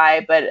weird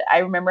vibe, but I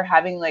remember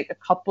having like a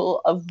couple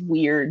of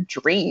weird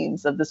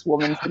dreams of this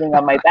woman sitting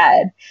on my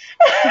bed.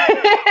 And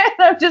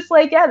I'm just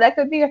like, yeah, that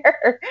could be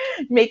her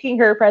making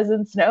her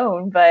presence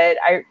known. But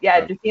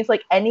it just seems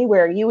like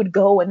anywhere you would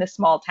go in this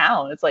small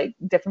town, it's like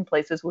different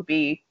places would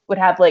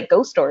have like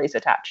ghost stories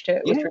attached to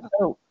it, which are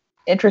so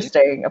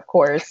interesting, of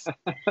course.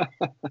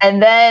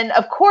 And then,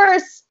 of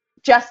course,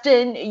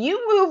 Justin, you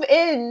moved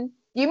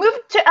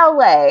to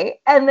LA,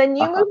 and then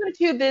you move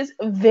into this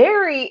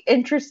very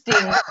interesting.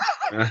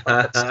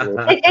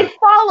 It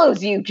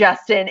follows you,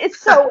 Justin. It's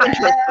so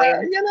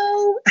interesting.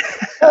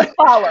 It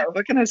follows.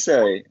 What can I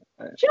say?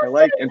 I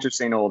like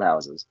interesting old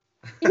houses.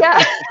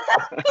 Yeah.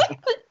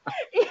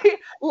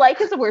 Like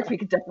is a word we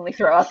could definitely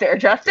throw out there,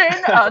 Justin.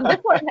 This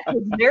one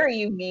was very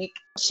unique.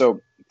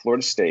 So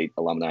Florida State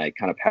alumni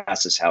kind of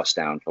passed this house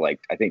down for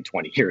like, I think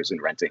 20 years in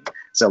renting.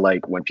 So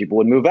like when people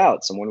would move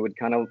out, someone would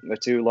kind of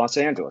to Los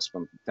Angeles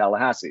from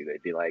Tallahassee,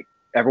 they'd be like,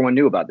 everyone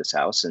knew about this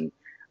house. And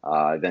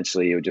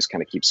eventually it would just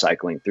kind of keep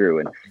cycling through.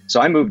 And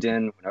so I moved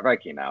in whenever I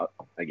came out,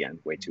 again,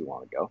 way too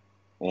long ago.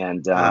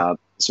 And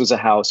this was a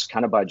house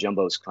kind of by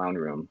Jumbo's Clown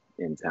Room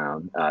in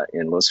town,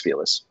 in Los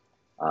Feliz,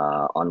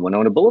 on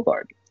Winona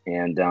Boulevard.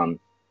 And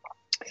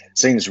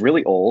thing's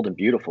really old and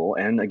beautiful,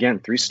 and again,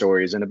 3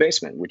 stories in a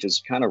basement, which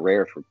is kind of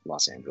rare for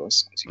Los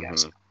Angeles, as you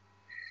guys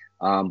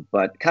know.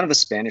 But kind of a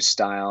Spanish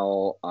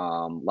style,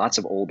 lots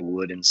of old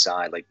wood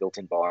inside, like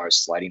built-in bars,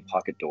 sliding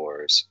pocket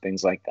doors,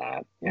 things like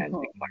that, and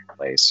big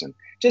fireplace, and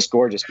just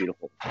gorgeous,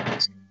 beautiful.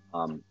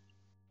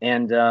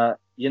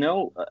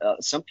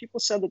 Some people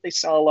said that they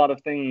saw a lot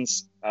of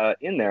things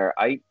in there.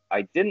 I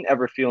didn't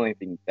ever feel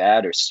anything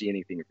bad or see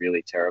anything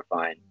really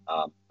terrifying.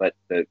 But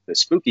the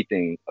spooky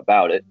thing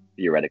about it,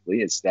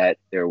 theoretically, is that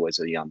there was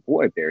a young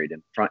boy buried in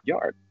the front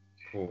yard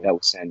that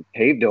was then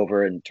paved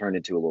over and turned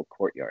into a little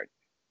courtyard.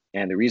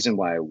 And the reason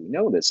why we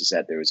know this is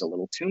that there was a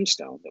little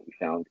tombstone that we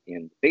found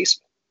in the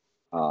basement.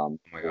 Oh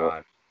my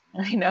God.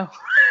 I know.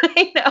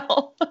 I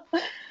know.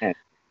 And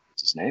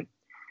what's his name?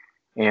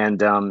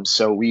 And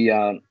so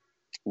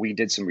we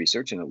did some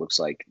research, and it looks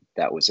like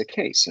that was a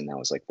case, and that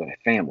was like the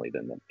family,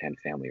 then the Penn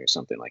family or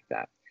something like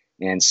that.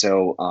 And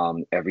so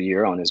every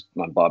year on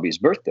Bobby's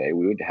birthday,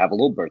 we would have a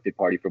little birthday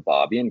party for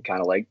Bobby and kind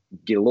of like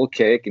get a little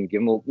cake and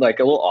give him a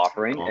little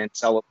offering and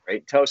celebrate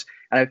and toast.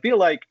 And I feel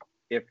like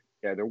if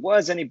there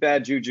was any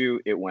bad juju,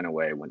 it went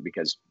away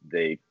because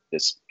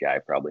this guy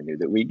probably knew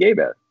that we gave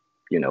it,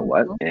 you know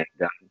what, and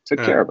took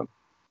care of him.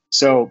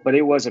 So, but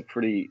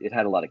it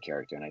had a lot of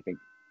character. And I think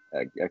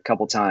a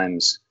couple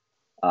times,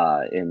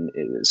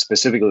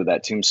 specifically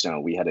that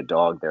tombstone, we had a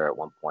dog there at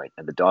one point,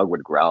 and the dog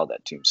would growl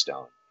that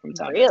tombstone from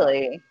time to time.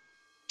 Really?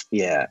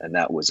 Yeah, and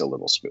that was a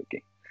little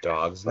spooky.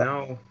 Dogs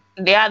now?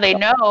 Yeah, they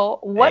know.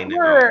 What know.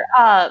 were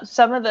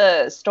some of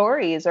the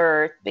stories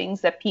or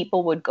things that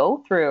people would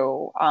go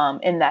through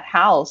in that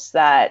house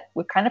that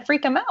would kind of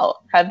freak them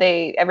out? Have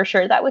they ever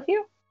shared that with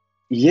you?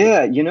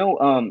 Yeah,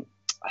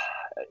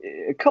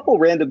 a couple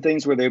random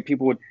things where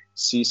people would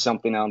see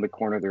something out in the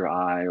corner of their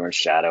eye or a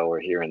shadow or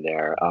here and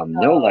there.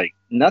 No, like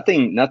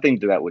nothing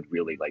that would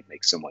really like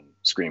make someone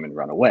scream and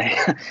run away.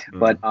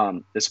 But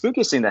the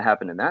spookiest thing that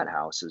happened in that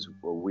house is,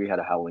 well, we had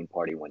a Halloween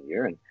party one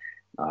year, and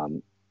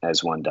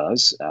as one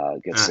does,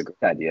 it's a good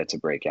idea to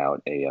break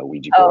out a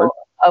Ouija board.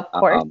 Oh, of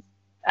course.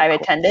 I've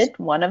attended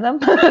one of them.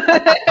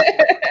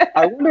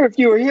 I wonder if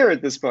you were here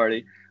at this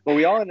party. Well,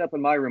 we all ended up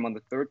in my room on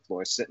the third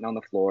floor, sitting on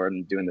the floor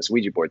and doing this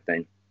Ouija board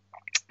thing.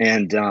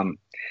 And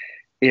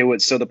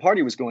the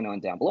party was going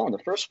on down below on the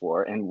first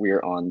floor, and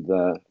we're on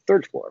the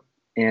third floor.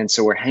 And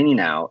so we're hanging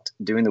out,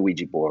 doing the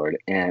Ouija board,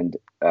 and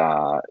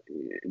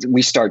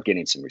we start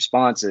getting some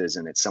responses,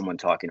 and it's someone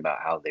talking about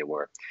how they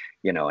were,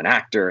 an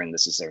actor, and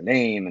this is their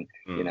name, and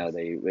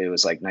it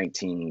was like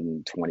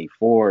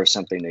 1924 or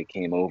something. They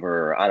came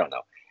over, I don't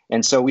know.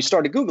 And so we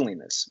started Googling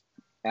this.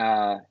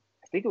 I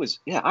think it was,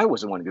 I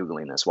was the one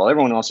Googling this while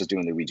everyone else was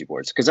doing the Ouija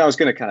boards, because I was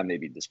going to kind of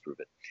maybe disprove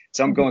it.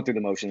 So I'm going through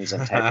the motions,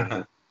 I'm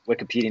typing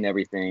Wikipedia and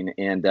everything,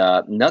 and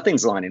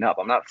nothing's lining up.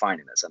 I'm not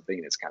finding this. I'm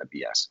thinking it's kind of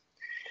BS.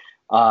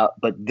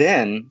 But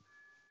then,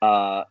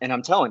 and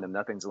I'm telling them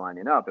nothing's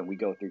lining up, and we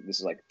go through, this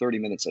is like 30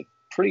 minutes of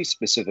pretty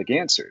specific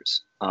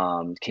answers.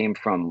 Came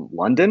from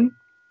London.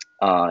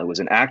 It was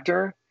an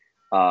actor.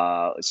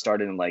 It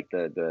started in like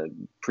the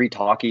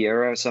pre-talkie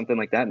era or something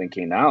like that, and then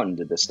came out and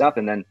did this stuff,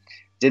 and then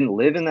didn't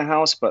live in the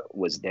house, but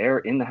was there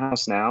in the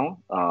house now.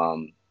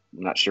 I'm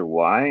not sure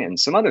why, and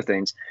some other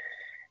things.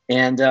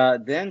 And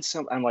then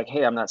I'm like,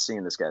 hey, I'm not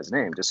seeing this guy's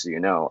name, just so you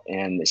know.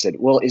 And they said,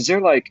 well,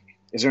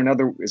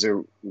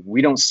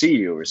 we don't see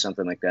you or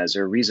something like that. Is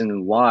there a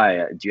reason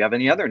why? Do you have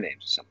any other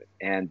names or something?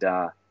 And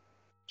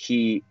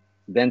he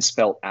then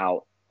spelled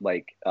out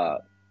like,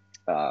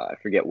 I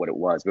forget what it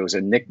was, but it was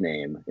a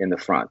nickname in the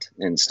front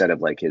instead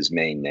of like his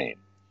main name.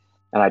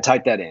 And I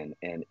typed that in,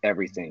 and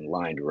everything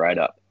lined right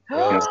up.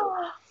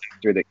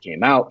 Actor that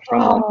came out from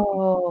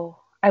London.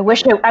 I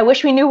wish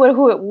we knew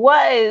who it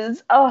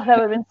was. Oh, that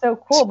would have been so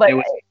cool. But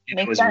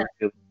it was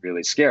really,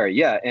 really scary.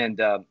 Yeah, and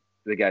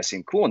the guy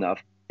seemed cool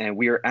enough, and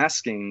we were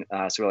asking.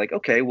 So we're like,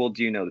 okay, well,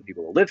 do you know the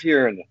people who live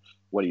here, and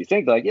what do you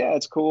think? They're like, yeah,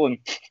 it's cool, and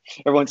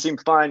everyone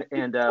seemed fine.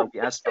 And we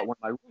asked about one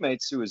of my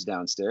roommates who was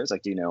downstairs.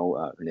 Like, do you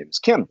know? Her name is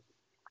Kim,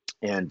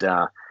 and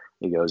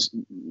he goes,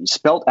 you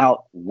spelled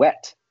out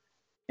wet.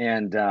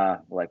 And we're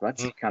like, well,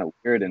 that's kind of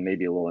weird and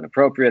maybe a little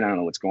inappropriate. I don't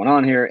know what's going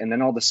on here. And then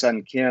all of a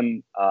sudden,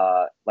 Kim,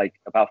 like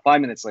about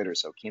 5 minutes later or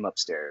so, came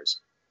upstairs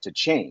to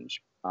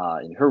change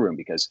in her room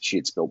because she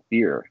had spilled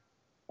beer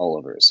all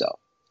over herself.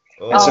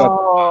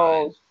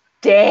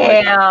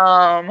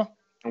 Damn!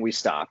 And we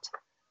stopped.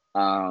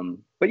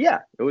 But yeah,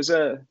 it was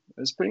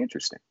pretty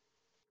interesting.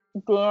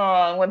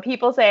 Damn. When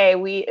people say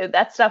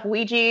that stuff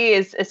Ouija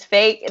is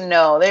fake,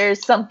 no,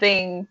 there's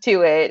something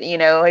to it.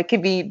 It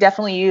could be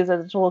definitely used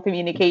as a tool of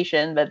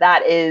communication, but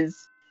that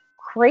is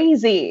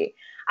crazy.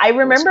 I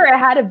remember I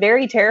had a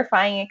very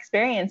terrifying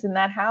experience in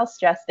that house,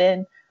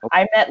 Justin.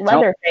 I met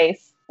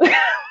Leatherface. That's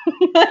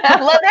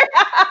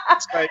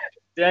right.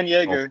 Dan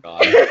Yeager.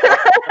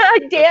 Oh,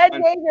 Dan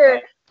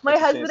Yeager. My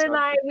husband and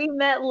I, we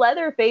met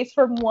Leatherface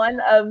from one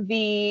of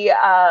the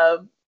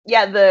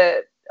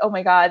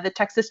the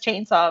Texas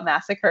Chainsaw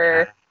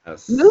Massacre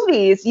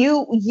movies.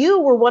 You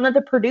were one of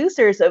the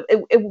producers of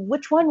it.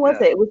 Which one was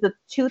it? It was the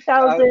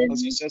 2000. I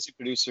was the associate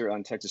producer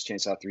on Texas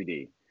Chainsaw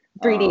 3D.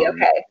 3D,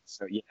 okay.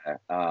 So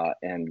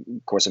and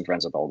of course I'm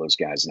friends with all those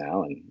guys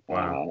now, and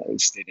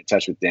stayed in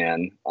touch with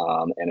Dan.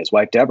 And his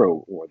wife Deborah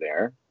were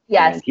there.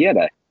 Yes. And he had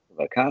a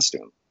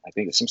costume. I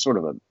think it's some sort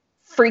of a.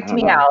 Freaked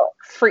me out.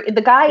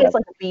 The guy is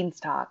like a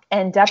beanstalk,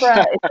 and Deborah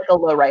is like a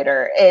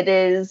lowrider. It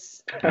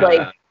is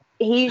like.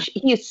 He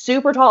is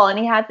super tall, and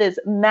he had this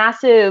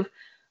massive,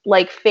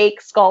 like,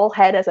 fake skull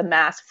head as a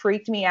mask.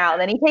 Freaked me out.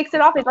 And then he takes it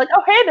off. He's like,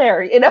 "Oh, hey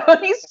there," and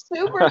he's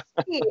super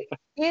sweet.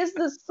 He's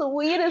the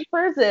sweetest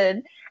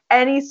person,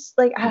 and he's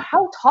like,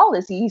 how tall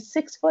is he? He's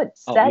 6 foot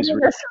 7.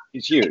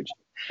 He's huge.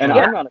 And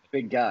I'm not a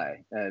big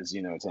guy, as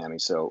you know, Tammy.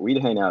 So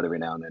we'd hang out every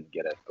now and then,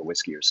 get a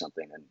whiskey or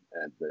something,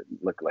 and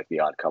look like the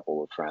odd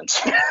couple of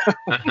friends.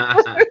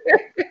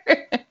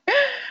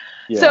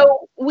 Yeah.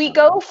 So we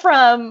go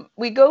from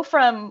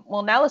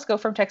now let's go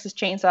from Texas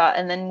Chainsaw,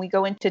 and then we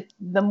go into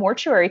the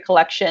Mortuary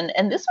Collection,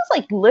 and this was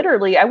like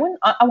literally I want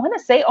to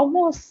say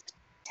almost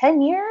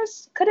 10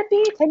 years. Could it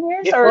be 10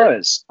 years? It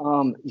was.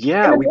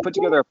 We put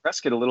together a press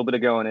kit a little bit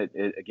ago, and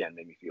it again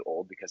made me feel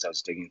old because I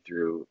was digging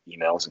through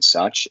emails and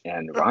such.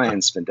 And Ryan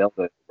Spindell,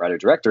 the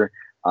writer-director,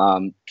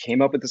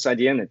 came up with this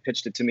idea and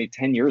pitched it to me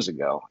 10 years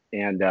ago.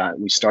 And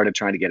we started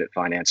trying to get it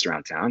financed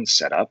around town,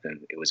 set up, and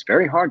it was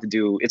very hard to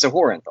do. It's a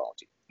horror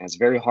anthology. And it's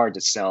very hard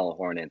to sell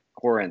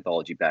horror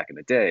anthology back in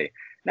the day.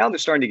 Now they're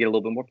starting to get a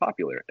little bit more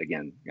popular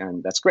again,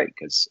 and that's great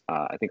because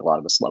I think a lot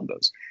of us love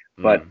those.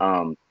 But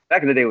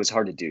back in the day, it was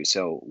hard to do.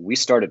 So we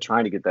started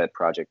trying to get that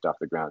project off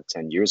the ground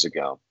 10 years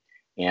ago.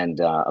 And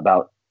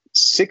about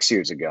 6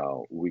 years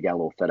ago, we got a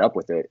little fed up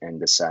with it and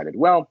decided,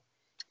 well,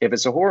 if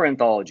it's a horror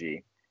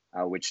anthology,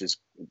 which is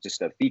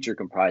just a feature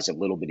comprised of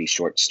little bitty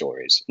short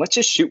stories, let's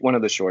just shoot one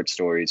of the short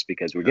stories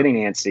because we're getting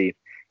antsy,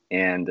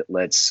 and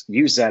let's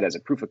use that as a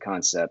proof of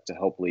concept to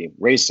hopefully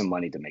raise some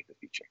money to make the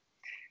feature.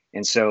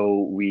 And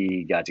so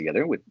we got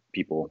together with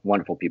people,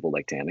 wonderful people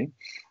like Tammy,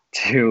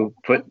 to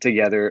put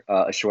together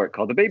a short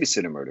called The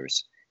Babysitter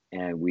Murders.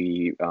 And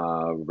we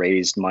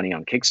raised money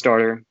on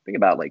Kickstarter, I think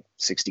about like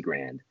 60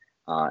 grand,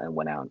 and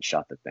went out and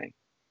shot the thing.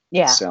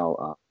 Yeah.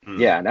 So,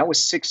 yeah, that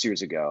was 6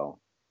 years ago.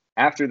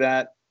 After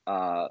that,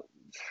 the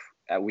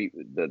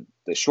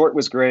short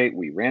was great.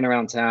 We ran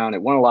around town.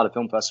 It won a lot of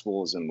film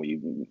festivals, and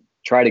we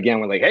tried again.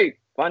 We're like, hey,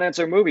 finance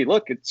our movie.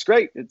 Look, it's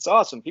great. It's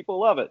awesome. People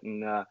love it.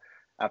 And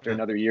after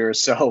another year or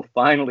so,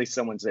 finally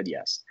someone said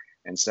yes.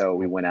 And so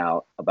we went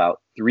out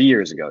about 3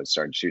 years ago and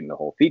started shooting the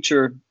whole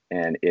feature.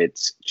 And it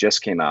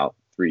just came out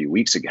 3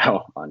 weeks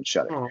ago on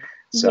Shudder.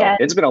 So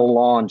it's been a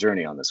long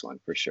journey on this one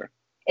for sure.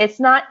 It's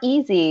not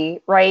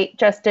easy, right,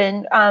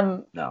 Justin?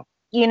 No.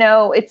 You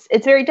know, it's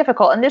very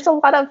difficult. And there's a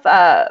lot of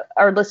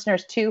our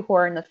listeners too who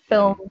are in the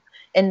film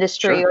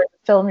industry or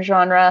the film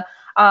genre.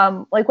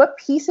 Like, what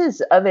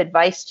pieces of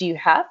advice do you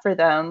have for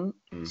them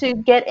to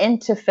get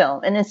into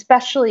film, and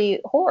especially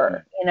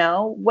horror? You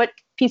know, what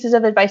pieces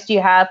of advice do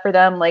you have for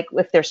them, like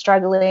if they're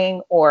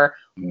struggling or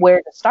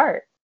where to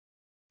start?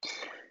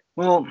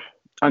 Well,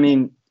 I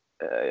mean,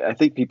 I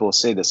think people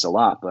say this a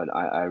lot, but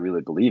I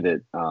really believe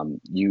it.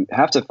 You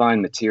have to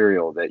find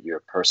material that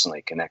you're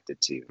personally connected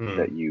to,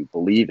 that you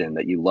believe in,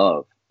 that you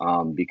love.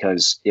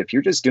 Because if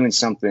you're just doing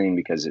something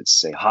because it's,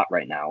 say, hot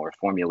right now or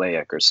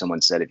formulaic, or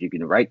someone said, if you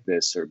can write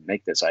this or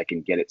make this, I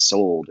can get it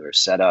sold or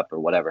set up or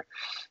whatever.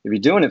 If you're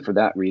doing it for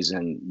that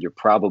reason, you're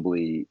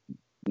probably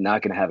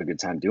not going to have a good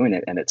time doing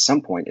it. And at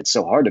some point, it's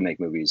so hard to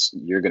make movies,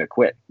 you're going to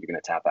quit. You're going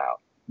to tap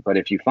out. But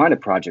if you find a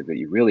project that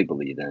you really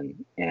believe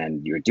in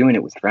and you're doing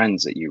it with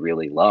friends that you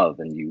really love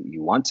and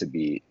you want to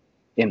be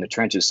in the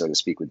trenches, so to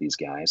speak, with these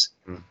guys,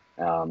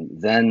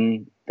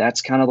 then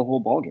that's kind of the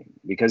whole ballgame,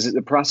 because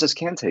the process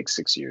can take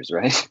 6 years,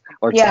 right?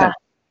 Or 10.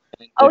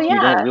 If you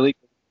don't really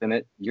believe in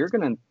it, you're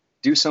going to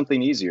do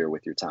something easier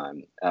with your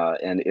time.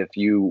 And if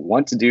you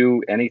want to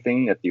do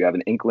anything, if you have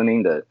an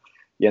inclining to,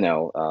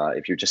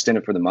 if you're just in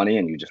it for the money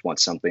and you just want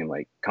something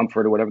like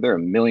comfort or whatever, there are a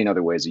million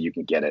other ways that you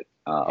can get it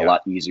a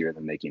lot easier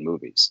than making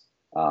movies.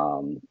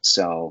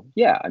 So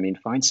yeah, I mean,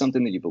 find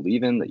something that you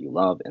believe in, that you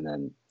love, and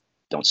then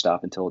don't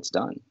stop until it's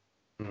done.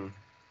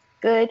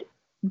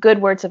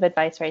 Good words of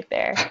advice right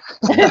there.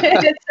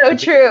 It's so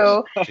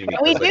true. And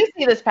we do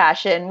see this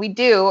passion. We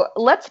do.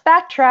 Let's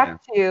backtrack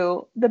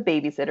to The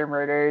Babysitter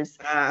Murders.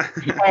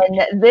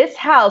 And this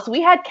house,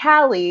 we had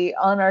Callie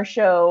on our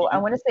show, I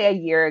want to say a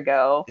year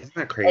ago. Isn't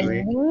that crazy?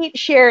 And we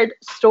shared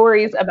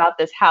stories about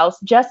this house.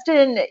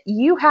 Justin,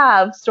 you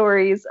have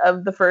stories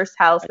of the first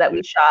house that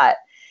we shot.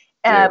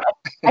 I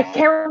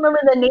can't remember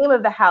the name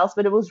of the house,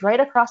 but it was right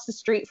across the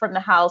street from the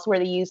house where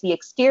they used the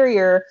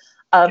exterior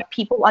of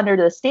people under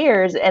the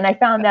stairs. And I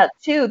found out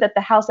too that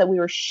the house that we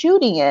were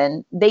shooting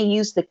in, they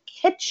used the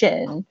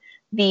kitchen,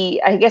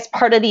 I guess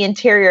part of the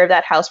interior of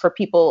that house, for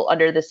people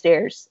under the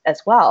stairs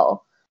as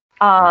well.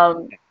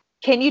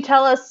 Can you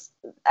tell us,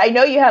 I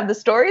know you have the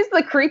stories,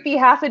 the creepy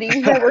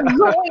happenings that were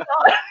going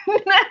on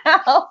in the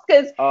house,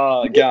 because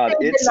oh god,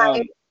 it's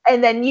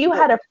and then you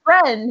had a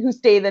friend who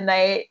stayed the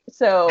night,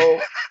 so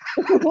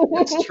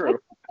it's true.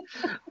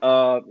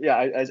 I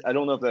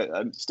don't know if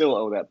I still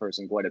owe that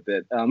person quite a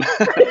bit.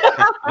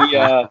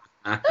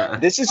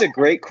 This is a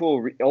great,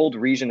 cool old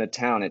region of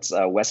town. It's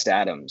West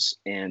Adams,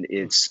 and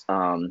it's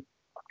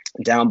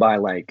down by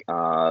like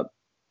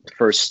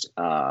First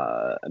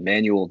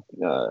Emmanuel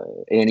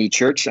A&E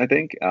Church, I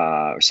think,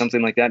 or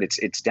something like that.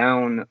 It's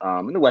down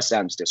in the West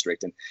Adams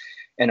district,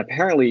 and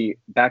apparently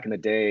back in the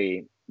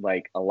day,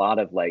 like a lot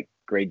of like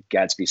Great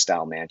Gatsby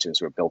style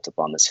mansions were built up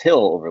on this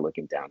hill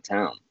overlooking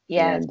downtown.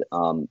 And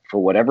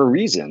for whatever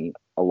reason,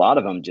 a lot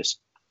of them just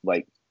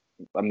like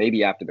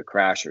maybe after the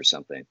crash or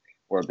something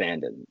were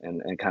abandoned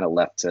and kind of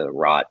left to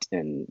rot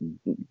and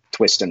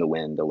twist in the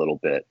wind a little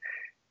bit.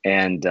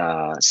 And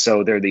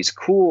so there are these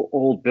cool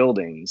old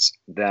buildings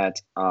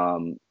that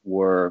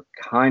were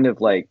kind of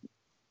like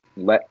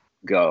let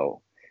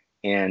go.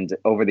 And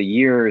over the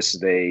years,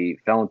 they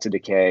fell into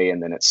decay.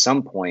 And then at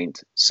some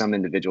point, some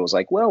individuals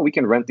like, well, we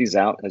can rent these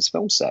out as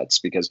film sets,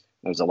 because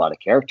there's a lot of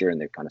character and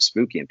they're kind of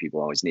spooky, and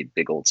people always need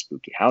big old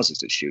spooky houses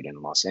to shoot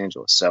in Los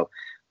Angeles. So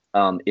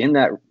on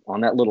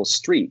that little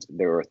street,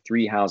 there were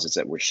 3 houses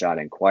that were shot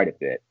in quite a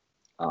bit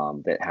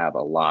that have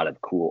a lot of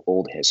cool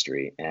old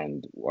history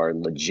and are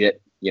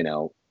legit,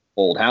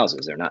 old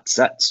houses. They're not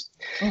sets.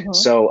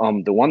 So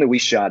the one that we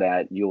shot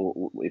at,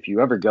 if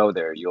you ever go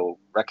there, you'll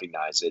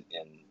recognize it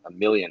in a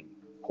million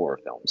horror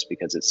films,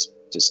 because it's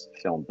just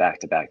filmed back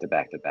to back to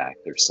back to back.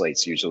 Their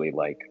slates usually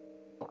like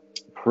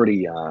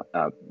pretty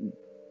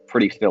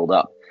filled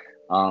up.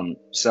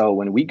 So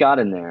when we got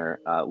in there,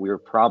 we were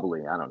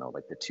probably, I don't know,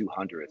 like the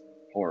 200th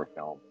horror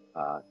film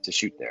to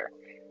shoot there.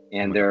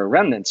 And there are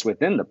remnants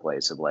within the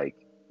place of like,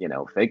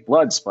 fake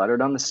blood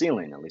splattered on the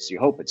ceiling. At least you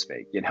hope it's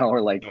fake,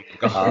 or like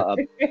a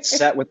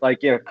set with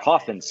like a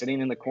coffin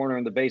sitting in the corner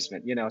in the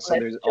basement, So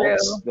there's all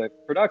this, the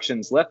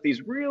productions left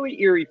these really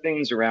eerie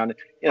things around.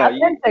 A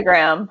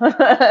pentagram.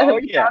 Oh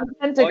yeah,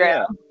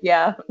 pentagram. Oh,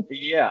 yeah.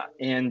 Yeah,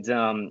 and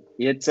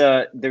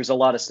there's a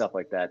lot of stuff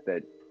like that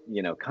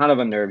kind of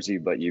unnerves you,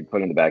 but you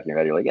put in the back of your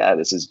head, you're like, yeah,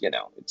 this is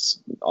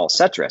it's all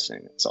set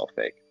dressing, it's all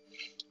fake.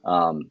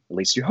 At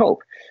least you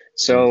hope.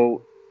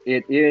 So.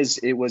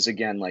 It was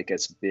again like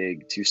this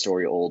big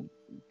 2-story old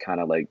kind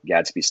of like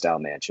Gatsby style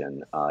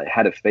mansion. It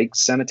had a fake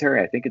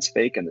cemetery. I think it's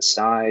fake on the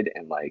side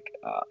and like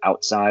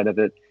outside of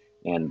it.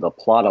 And the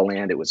plot of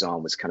land it was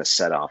on was kind of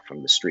set off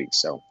from the street.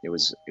 So it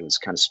was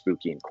kind of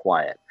spooky and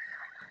quiet.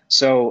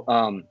 So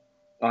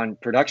on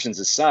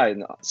productions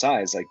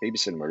size, like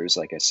Babysitting Murders,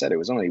 like I said,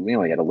 we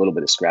only had a little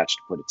bit of scratch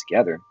to put it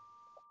together.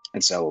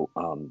 And so,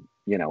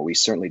 we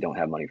certainly don't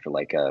have money for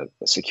like a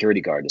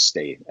security guard to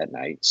stay at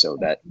night. So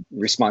that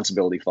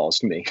responsibility falls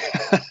to me.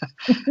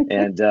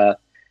 And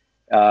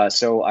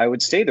so I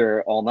would stay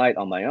there all night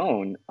on my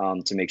own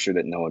to make sure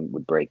that no one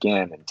would break in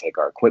and take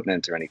our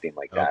equipment or anything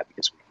like that,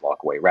 because we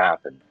walk away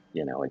rap and,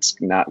 it's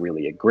not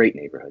really a great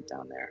neighborhood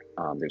down there.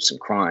 There's some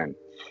crime.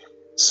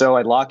 So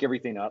I'd lock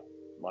everything up,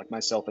 lock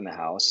myself in the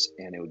house,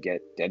 and it would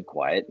get dead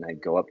quiet. And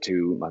I'd go up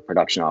to my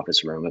production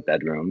office room, a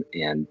bedroom,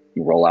 and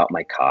roll out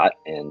my cot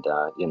and,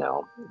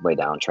 lay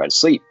down and try to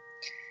sleep.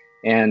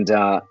 And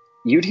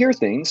you'd hear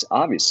things,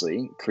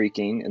 obviously,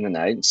 creaking in the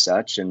night and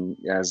such. And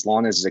as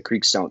long as the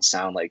creaks don't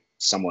sound like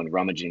someone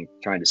rummaging,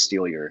 trying to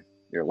steal your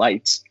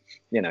lights,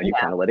 you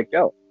kind of let it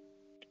go.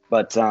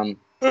 But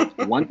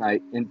one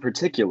night in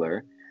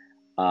particular,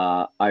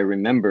 I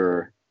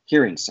remember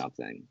hearing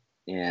something.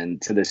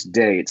 And to this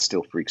day, it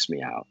still freaks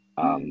me out.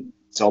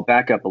 So I'll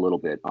back up a little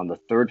bit. On the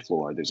 3rd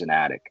floor, there's an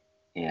attic.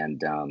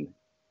 And,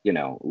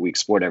 we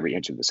explored every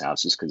inch of this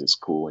house just because it's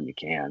cool and you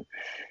can.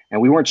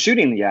 And we weren't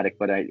shooting in the attic,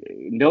 but I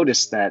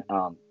noticed that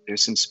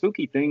there's some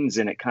spooky things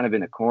in it, kind of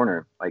in a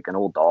corner, like an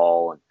old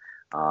doll and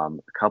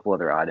a couple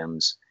other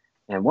items.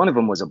 And one of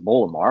them was a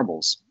bowl of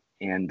marbles.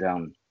 And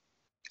I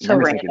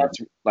remember thinking, it's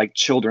like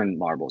children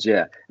marbles.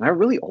 Yeah. And they're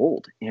really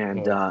old.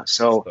 And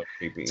so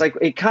it's like,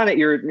 it kind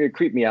of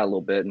creeped me out a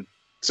little bit. And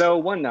so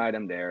one night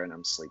I'm there and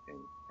I'm sleeping.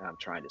 I'm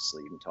trying to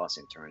sleep and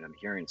tossing and turning. I'm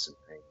hearing some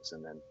things.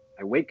 And then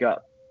I wake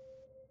up,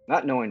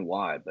 not knowing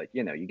why, but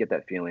you get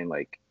that feeling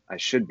like I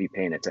should be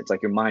paying attention. It's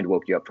like your mind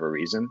woke you up for a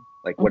reason.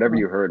 Like whatever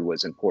you heard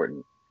was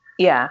important.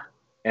 Yeah.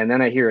 And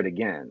then I hear it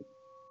again.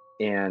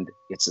 And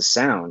it's the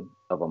sound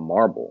of a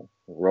marble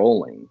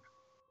rolling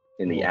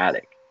in the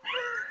attic.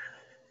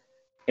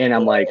 And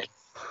I'm like,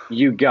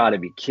 you gotta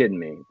be kidding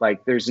me.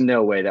 Like, there's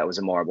no way that was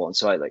a marble. And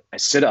so I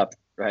sit up,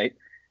 right?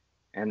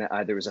 And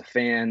there was a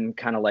fan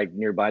kind of like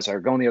nearby. So I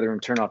go in the other room,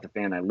 turn off the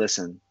fan. I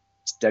listen.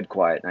 It's dead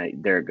quiet.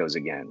 And there it goes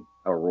again.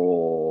 A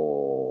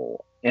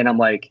roll. And I'm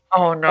like,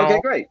 oh no. Okay,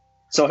 great.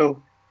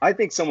 So I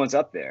think someone's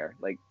up there,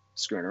 like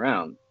screwing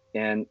around.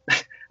 And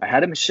I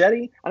had a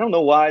machete. I don't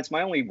know why. It's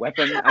my only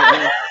weapon.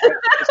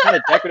 It's kind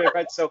of decorative,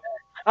 right? So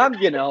I'm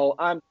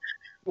a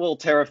little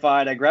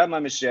terrified. I grab my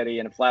machete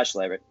and a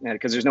flashlight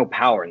because there's no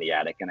power in the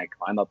attic. And I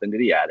climb up into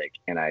the attic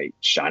and I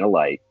shine a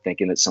light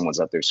thinking that someone's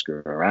up there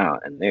screwing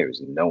around. And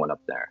there's no one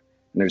up there.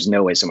 And there's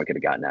no way someone could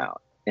have gotten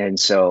out. And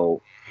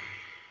so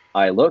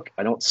I look,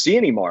 I don't see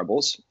any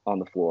marbles on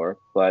the floor,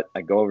 but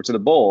I go over to the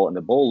bowl and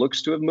the bowl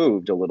looks to have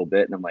moved a little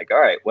bit. And I'm like, all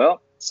right,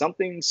 well,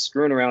 something's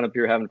screwing around up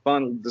here having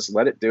fun. Just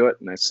let it do it.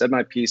 And I said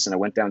my piece and I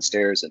went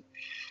downstairs and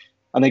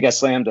I think I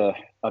slammed a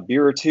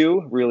beer or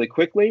two really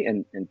quickly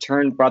and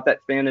brought that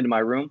fan into my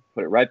room,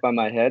 put it right by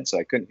my head so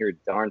I couldn't hear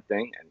a darn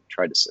thing and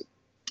tried to sleep.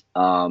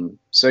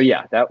 So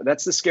yeah,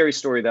 that's the scary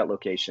story of that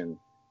location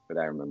that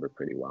I remember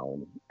pretty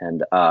well.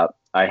 And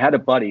I had a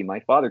buddy,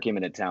 my father came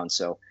into town,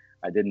 so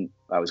I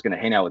was going to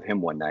hang out with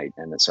him one night.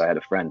 And so I had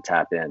a friend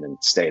tap in and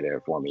stay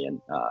there for me. And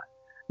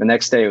the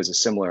next day it was a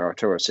similar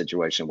Arturo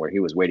situation where he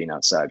was waiting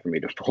outside for me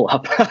to pull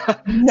up.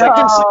 No. Like,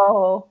 heard a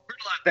lot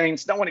of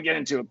things. Don't want to get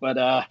into it, but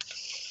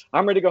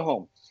I'm ready to go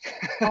home.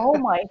 Oh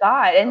my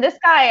God. And this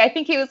guy, I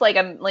think he was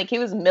he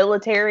was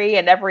military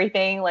and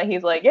everything. Like,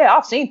 he's like, yeah,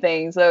 I've seen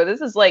things. So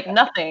this is like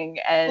nothing.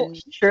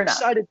 And sure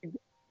enough.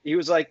 He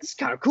was like, it's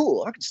kind of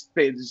cool. I could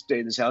stay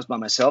in this house by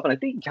myself. And I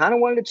think he kind of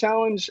wanted a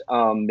challenge,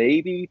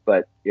 maybe,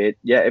 but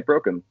it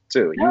broke him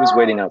too. He was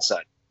waiting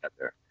outside out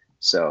there.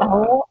 So.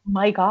 Oh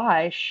my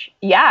gosh.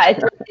 Yeah.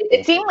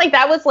 It seemed like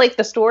that was like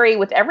the story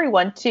with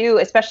everyone too,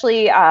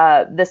 especially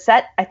I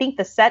think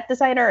the set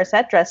designer or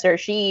set dresser,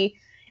 she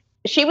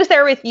was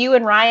there with you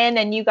and Ryan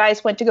and you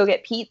guys went to go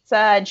get pizza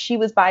and she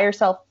was by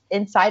herself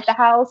inside the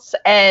house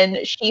and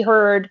she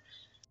heard,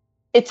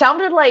 it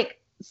sounded like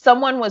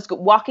someone was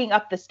walking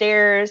up the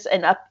stairs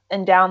and up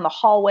and down the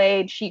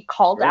hallway. She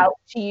called out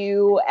to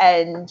you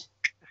and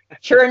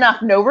sure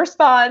enough, no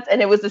response.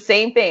 And it was the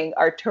same thing,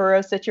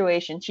 Arturo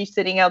situation. She's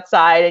sitting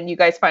outside and you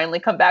guys finally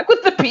come back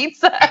with the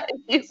pizza. And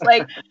she's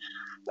like,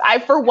 I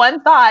for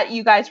one thought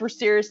you guys were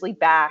seriously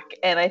back,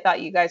 and I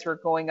thought you guys were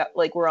going up,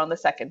 like we're on the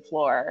second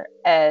floor.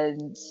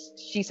 And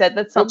she said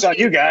that Jokes something. on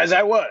you guys,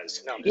 I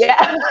was. No, I'm just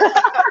Yeah.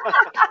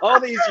 all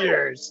these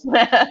years. You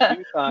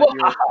thought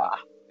you were.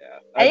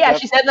 And yeah,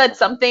 she said that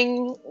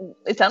something.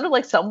 It sounded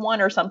like someone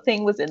or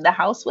something was in the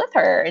house with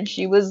her, and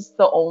she was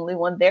the only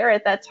one there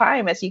at that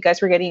time, as you guys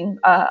were getting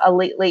a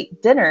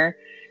late dinner.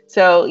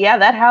 So yeah,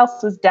 that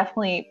house was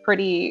definitely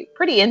pretty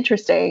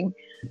interesting.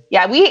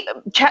 Yeah,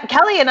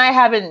 Kelly and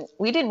I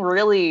we didn't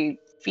really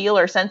feel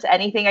or sense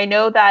anything. I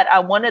know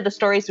that one of the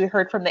stories we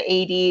heard from the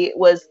AD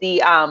was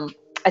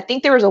I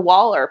think there was a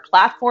wall or a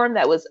platform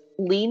that was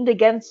leaned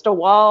against a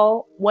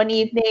wall one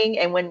evening,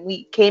 and when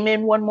we came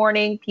in one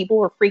morning, people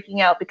were freaking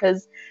out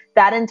because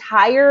that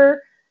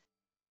entire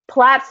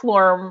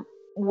platform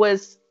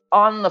was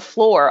on the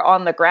floor,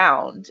 on the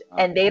ground,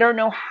 and they don't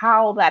know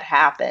how that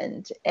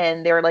happened.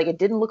 And they're like, it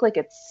didn't look like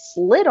it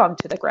slid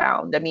onto the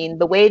ground. I mean,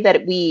 the way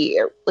that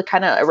we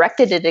kind of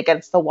erected it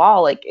against the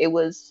wall, like it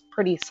was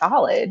pretty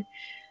solid.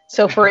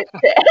 So for it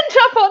to end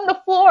up on the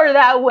floor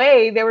that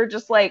way, they were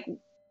just like,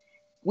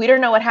 we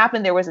don't know what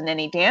happened. There wasn't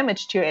any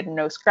damage to it, and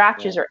no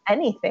scratches or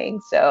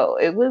anything. So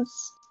it was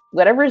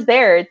whatever's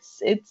there.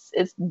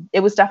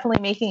 It was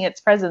definitely making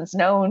its presence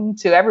known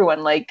to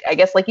everyone. Like, I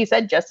guess, like you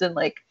said, Justin,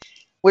 like,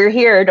 we're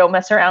here. Don't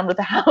mess around with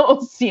the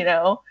house,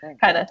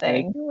 kind of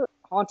thing. If you're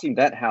haunting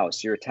that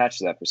house, you're attached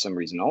to that for some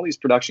reason. All these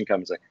production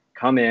companies like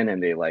come in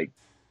and they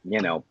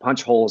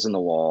punch holes in the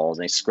walls,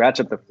 and they scratch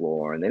up the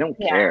floor, and they don't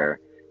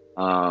care.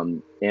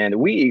 And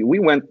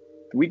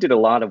we did a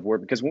lot of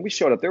work because when we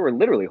showed up, there were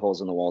literally holes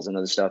in the walls and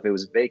other stuff. It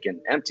was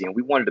vacant, empty, and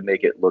we wanted to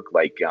make it look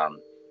like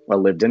a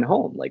lived-in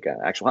home, like an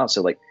actual house.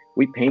 So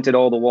we painted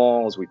all the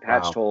walls, we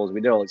patched holes, we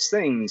did all these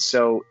things.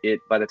 So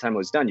by the time it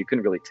was done, you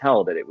couldn't really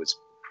tell that it was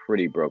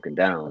pretty broken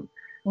down.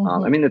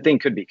 I mean, the thing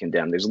could be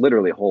condemned. There's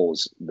literally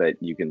holes that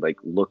you can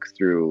look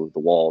through the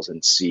walls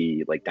and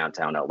see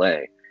downtown LA.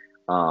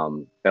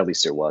 At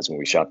least there was when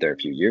we shot there a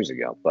few years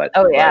ago. But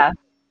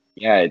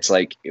it's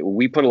like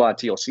we put a lot of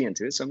TLC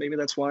into it, so maybe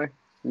that's why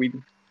we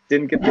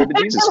didn't get the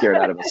Jesus scared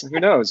out of us. Who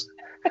knows?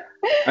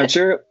 I'm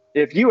sure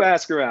if you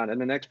ask around and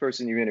the next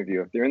person you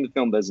interview, if they're in the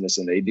film business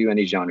and they do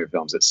any genre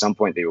films, at some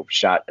point they will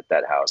shot at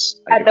that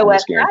house. At the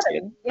West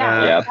Haddon.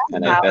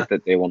 And I bet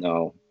that they will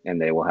know and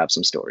they will have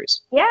some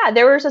stories. Yeah,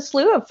 there was a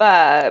slew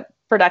of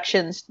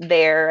productions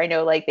there. I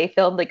know they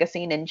filmed a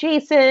scene in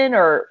Jason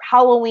or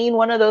Halloween,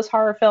 one of those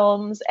horror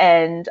films.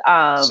 And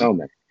so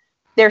many.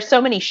 There's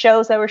so many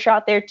shows that were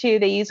shot there too.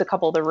 They use a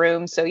couple of the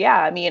rooms. So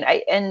yeah, I mean,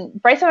 and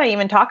Bryce and I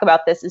even talk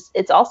about this.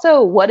 It's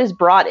also what is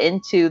brought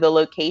into the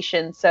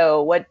location.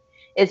 So what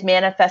is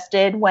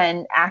manifested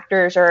when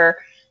actors are,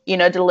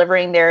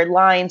 delivering their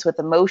lines with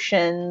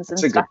emotions and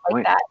stuff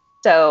like that.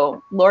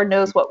 So Lord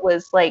knows what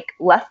was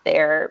left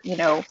there,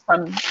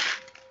 from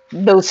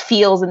those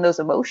feels and those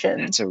emotions.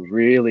 That's a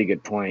really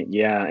good point.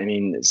 Yeah. I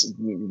mean,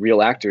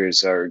 real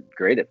actors are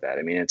great at that.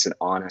 I mean, it's an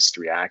honest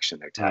reaction.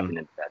 They're tapping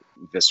into that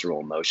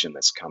visceral emotion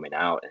that's coming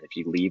out. And if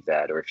you leave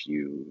that, or if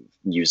you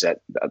use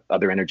that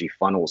other energy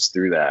funnels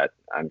through that,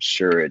 I'm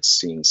sure it's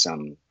seeing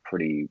some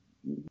pretty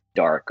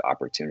dark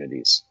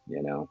opportunities,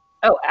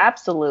 Oh,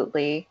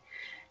 absolutely.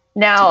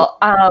 Now,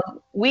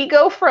 we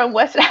go from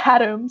West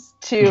Adams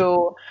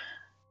to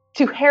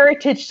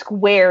Heritage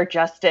Square,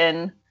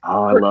 Justin.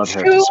 Oh, I love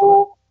Heritage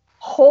Square.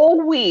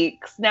 Whole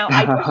weeks. Now,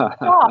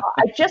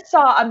 I just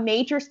saw a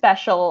major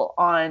special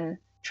on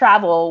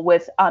travel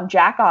with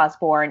Jack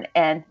Osbourne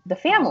and the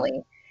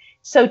family.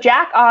 So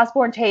Jack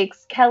Osbourne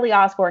takes Kelly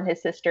Osbourne,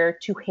 his sister,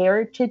 to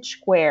Heritage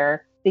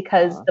Square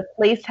because the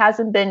place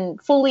hasn't been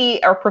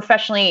fully or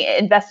professionally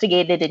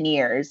investigated in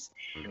years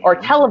or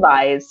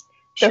televised.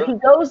 So he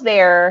goes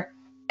there,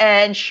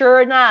 and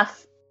sure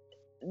enough,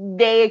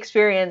 they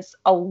experience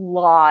a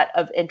lot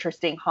of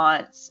interesting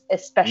haunts,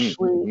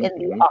 especially in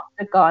the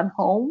Octagon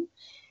home.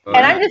 And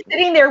I'm just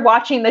sitting there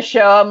watching the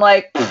show. I'm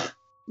like,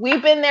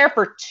 we've been there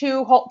for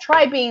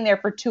try being there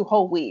for 2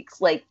 whole weeks,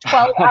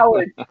 12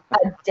 hours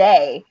a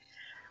day.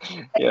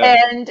 Yeah.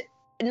 And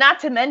not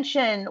to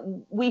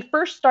mention, we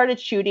first started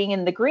shooting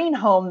in the Green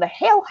Home, the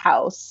Hale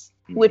House,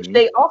 which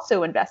they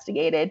also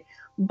investigated.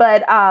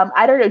 But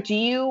I don't know, do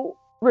you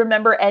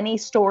remember any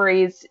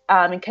stories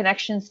and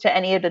connections to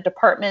any of the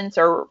departments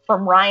or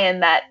from Ryan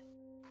that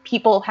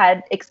people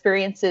had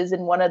experiences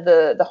in one of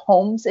the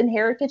homes in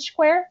Heritage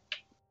Square?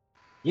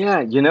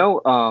 Yeah,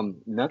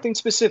 nothing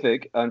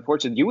specific.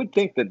 Unfortunately, you would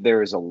think that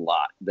there is a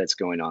lot that's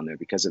going on there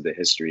because of the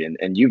history.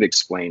 And you've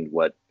explained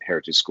what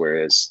Heritage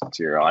Square is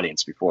to your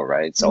audience before,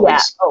 right? It's all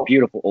these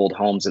beautiful old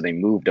homes that they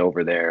moved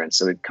over there. And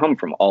so they come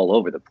from all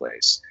over the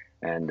place.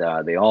 And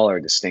they all are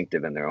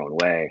distinctive in their own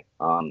way.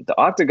 The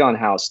Octagon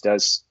House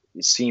does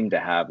seem to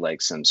have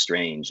some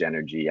strange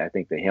energy. I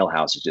think the Hale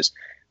House is just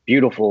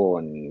beautiful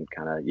and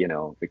kind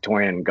of,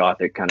 Victorian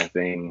Gothic kind of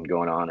thing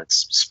going on.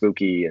 It's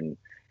spooky and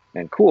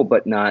cool,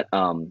 but not,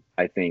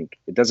 I think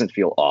it doesn't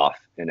feel off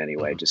in any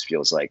way. It just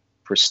feels like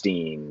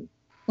pristine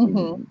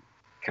kind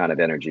of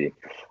energy.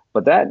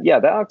 But that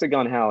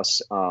Octagon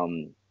House,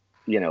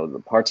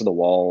 the parts of the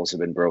walls have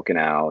been broken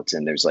out,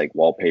 and there's like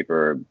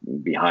wallpaper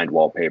behind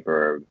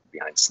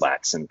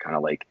slats, and kind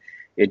of like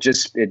it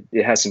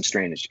has some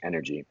strange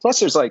energy. Plus,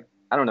 there's like,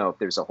 I don't know if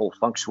there's a whole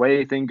feng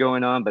shui thing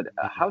going on, but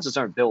houses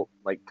aren't built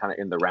like kind of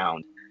in the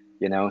round,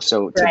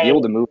 so to be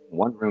able to move from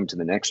one room to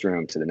the next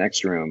room to the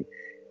next room,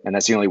 and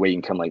that's the only way you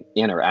can come like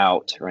in or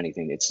out or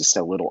anything, it's just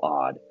a little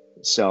odd.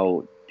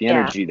 So the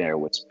energy there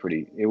was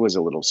it was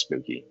a little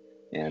spooky.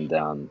 And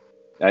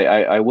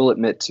I will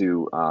admit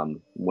to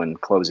when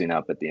closing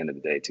up at the end of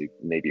the day, to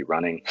maybe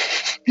running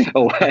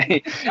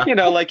away.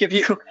 Like if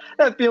you,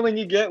 that feeling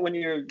you get when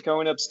you're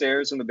going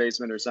upstairs from the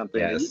basement or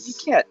something, you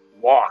can't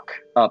walk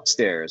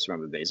upstairs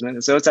from the basement.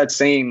 And so it's that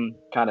same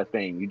kind of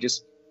thing. You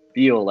just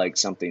feel like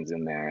something's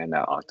in there in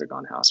that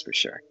Octagon house for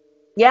sure.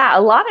 Yeah,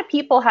 a lot of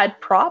people had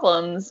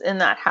problems in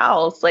that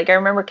house. Like I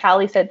remember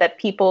Callie said that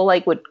people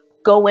like would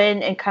go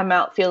in and come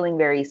out feeling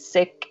very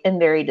sick and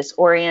very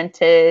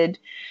disoriented.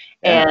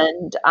 Yeah.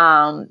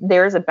 And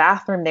there's a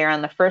bathroom there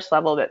on the first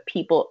level that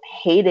people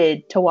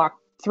hated to walk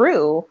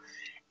through.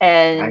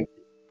 And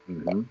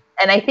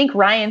I think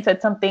Ryan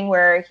said something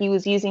where he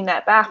was using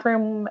that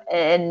bathroom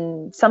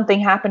and something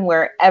happened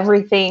where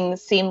everything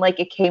seemed like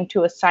it came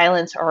to a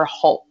silence or a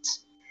halt.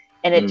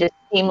 And it just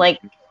seemed like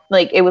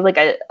it was like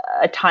a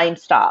time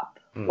stop.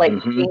 Like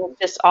things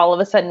just all of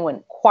a sudden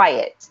went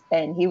quiet,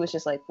 and he was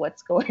just like,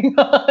 "What's going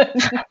on?"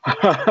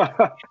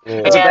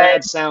 It's a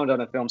bad sound on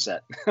a film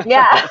set.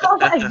 Yeah,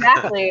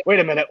 exactly.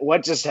 Wait a minute,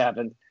 what just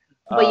happened?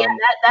 But yeah,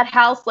 that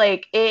house,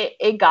 like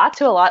it got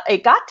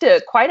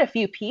to quite a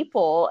few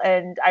people,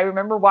 and I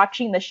remember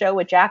watching the show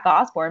with Jack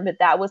Osborne. But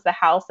that was the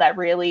house that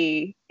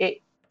really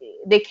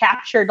they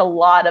captured a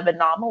lot of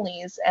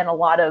anomalies and a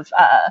lot of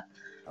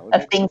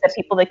things that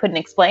they couldn't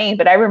explain.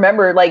 But I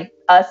remember like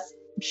us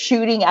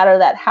shooting out of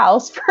that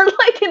house for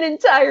like an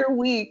entire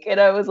week, and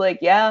I was like,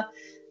 yeah,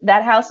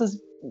 that house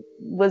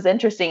was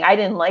interesting. I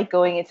didn't like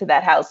going into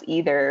that house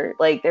either.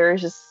 Like there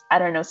was just, I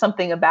don't know,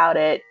 something about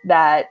it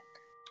that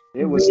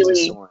it was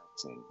really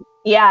disorienting.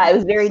 Yeah, it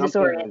was very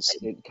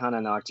disorienting. It kind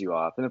of knocked you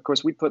off. And of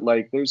course we put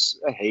like, there's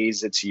a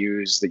haze that's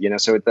used,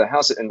 so at the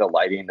house, and the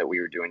lighting that we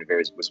were doing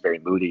was very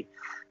moody.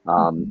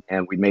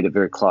 And we made it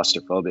very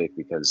claustrophobic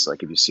because,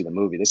 like, if you see the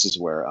movie, this is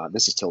where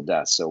this is Till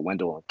Death. So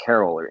Wendell and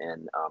Carol are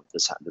in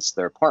this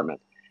their apartment,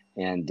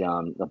 and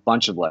a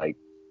bunch of like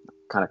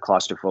kind of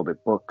claustrophobic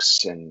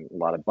books and a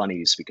lot of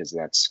bunnies, because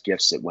that's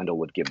gifts that Wendell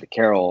would give to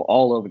Carol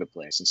all over the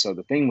place. And so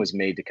the thing was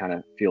made to kind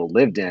of feel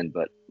lived in,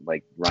 but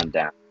like run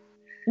down.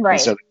 Right.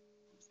 And so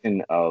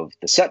of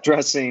the set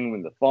dressing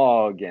and the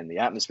fog and the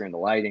atmosphere and the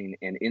lighting,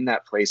 and in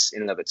that place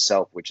in and of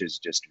itself, which is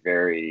just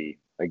very,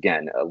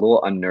 again, a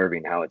little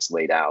unnerving how it's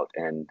laid out,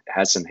 and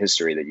has some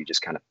history that you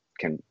just kind of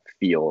can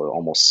feel or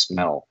almost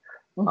smell.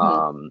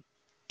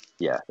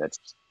 Yeah,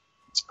 it's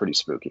pretty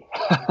spooky.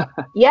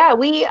 Yeah,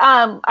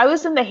 I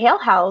was in the Hale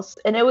house,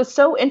 and it was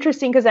so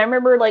interesting because I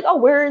remember like, oh,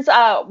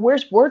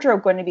 where's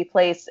wardrobe going to be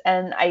placed?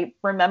 And I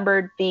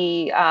remembered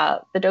the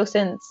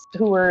docents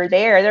who were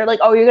there. They're like,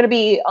 oh, you're going to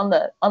be on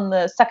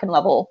the second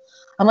level.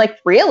 I'm like,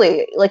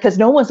 really? Like, because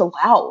no one's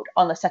allowed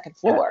on the second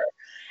floor.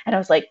 Yeah. And I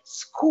was like,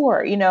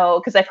 score,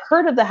 because I've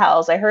heard of the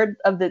house. I heard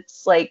of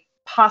this like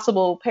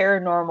possible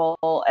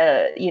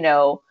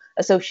paranormal,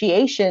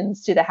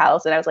 associations to the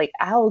house. And I was like,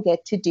 I'll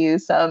get to do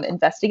some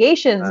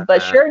investigations.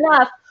 But sure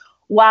enough,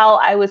 while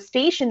I was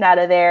stationed out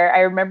of there, I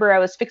remember I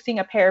was fixing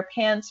a pair of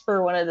pants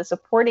for one of the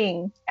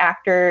supporting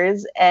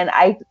actors. And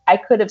I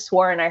could have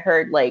sworn I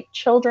heard like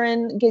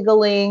children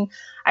giggling.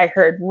 I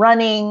heard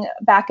running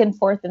back and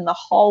forth in the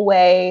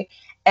hallway.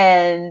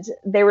 And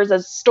there was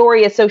a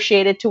story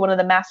associated to one of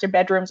the master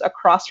bedrooms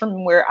across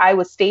from where I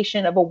was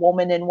stationed of a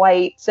woman in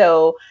white.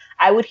 So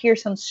I would hear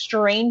some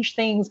strange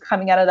things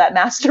coming out of that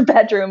master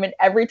bedroom. And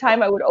every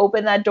time I would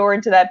open that door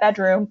into that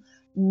bedroom,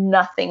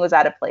 nothing was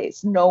out of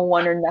place. No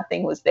one or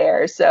nothing was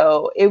there.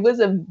 So it was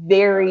a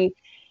very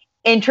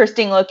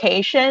interesting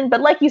location.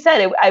 But like you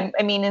said, I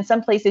mean, in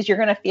some places you're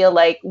going to feel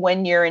like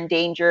when you're in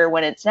danger,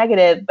 when it's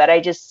negative. But I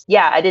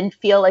didn't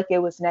feel like it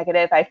was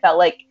negative. I felt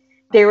like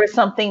there was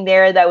something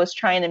there that was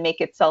trying to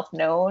make itself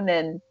known.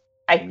 And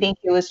I think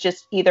it was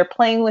just either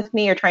playing with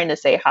me or trying to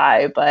say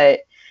hi. But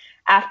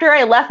after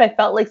I left, I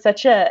felt like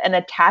such an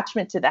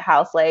attachment to the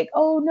house. Like,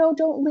 oh, no,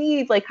 don't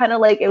leave. Like, kind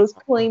of like it was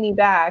pulling me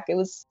back. It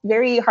was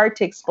very hard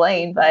to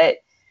explain. But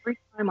every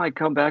time I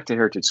come back to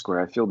Heritage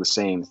Square, I feel the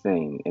same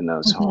thing in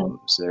those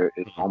homes.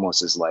 It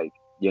almost is like,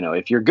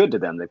 if you're good to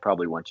them, they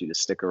probably want you to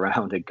stick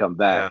around and come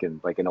back and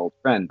like an old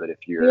friend. But if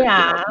you're,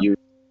 you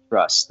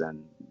trust,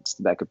 then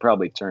that could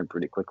probably turn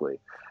pretty quickly.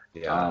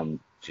 Yeah.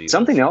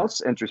 Something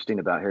else interesting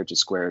about Heritage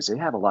Square is they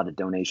have a lot of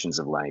donations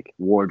of like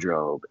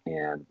wardrobe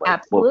and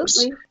like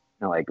books,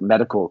 like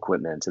medical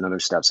equipment and other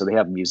stuff. So they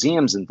have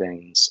museums and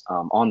things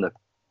on the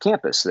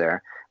campus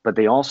there, but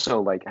they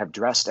also like have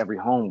dressed every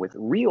home with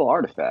real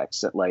artifacts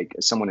that like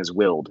someone has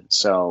willed.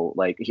 So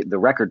like the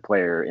record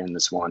player in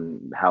this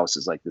one house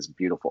is like this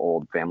beautiful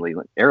old family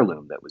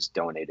heirloom that was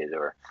donated,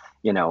 or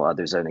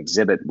there's an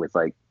exhibit with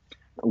like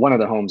one of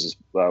the homes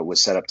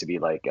was set up to be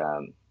like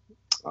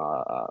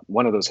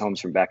one of those homes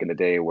from back in the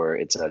day where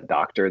it's a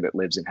doctor that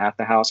lives in half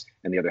the house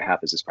and the other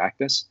half is his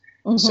practice.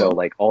 So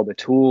like all the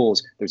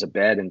tools, there's a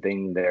bed and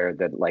thing there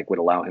that like would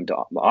allow him to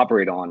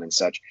operate on and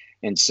such.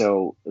 And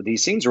so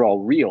these things are all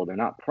real. They're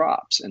not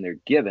props, and they're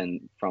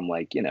given from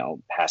like, you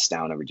know, passed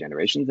down over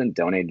generations and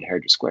donated to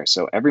Heritage Square.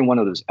 So every one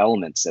of those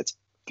elements that's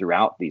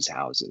throughout these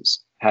houses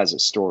has a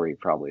story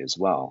probably as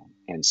well.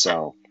 And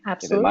so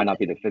if it might not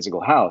be the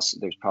physical house,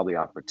 there's probably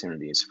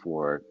opportunities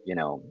for, you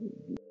know,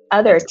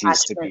 other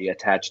entities to be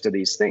attached to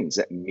these things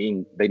that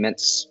mean they meant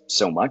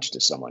so much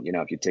to someone. You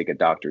know, if you take a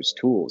doctor's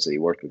tools that he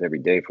worked with every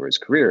day for his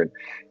career and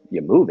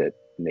you move it,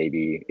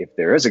 maybe if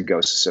there is a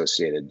ghost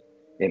associated,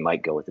 it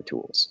might go with the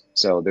tools.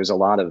 So there's a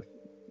lot of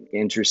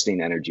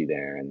interesting energy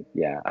there. And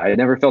yeah, I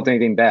never felt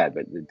anything bad,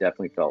 but it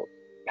definitely felt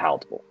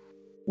palatable.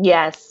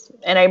 Yes.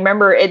 And I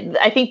remember it,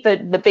 I think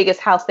the biggest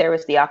house there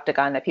was the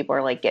Octagon, that people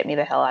were like, get me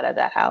the hell out of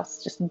that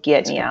house. Just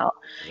get me out.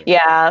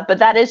 Yeah. But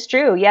that is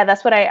true. Yeah.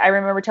 That's what I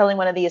remember telling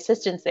one of the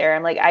assistants there.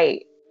 I'm like,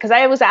 because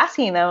I was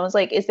asking them, I was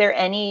like, is there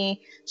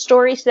any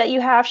stories that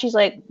you have? She's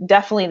like,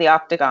 definitely the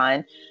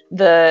Octagon.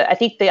 I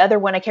think the other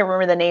one, I can't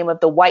remember the name of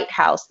the White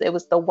House. It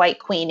was the White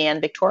Queen Anne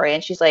Victoria.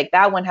 And she's like,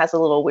 that one has a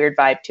little weird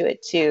vibe to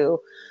it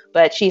too.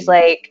 But she's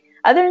like,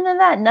 other than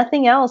that,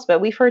 nothing else.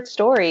 But we've heard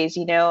stories,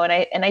 you know,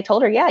 and I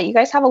told her, yeah, you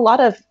guys have a lot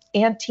of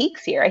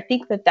antiques here. I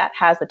think that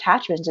has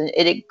attachments. And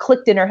it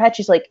clicked in her head.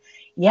 She's like,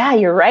 yeah,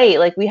 you're right.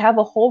 Like we have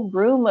a whole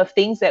room of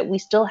things that we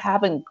still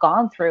haven't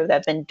gone through that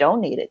have been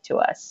donated to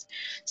us.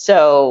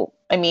 So,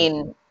 I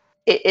mean,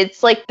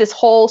 it's like this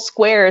whole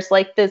square is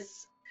like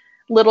this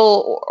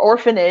little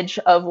orphanage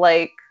of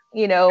like,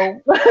 you know,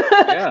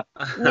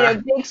 you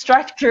know, big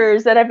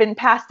structures that have been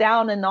passed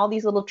down and all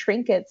these little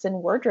trinkets and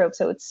wardrobes.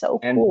 So it's so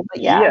cool.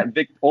 But yeah,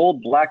 big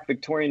old black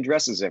Victorian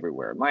dresses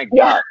everywhere. My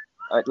God,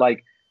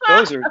 like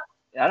those are.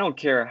 I don't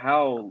care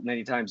how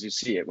many times you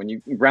see it. When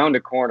you round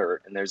a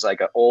corner and there's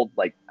like an old,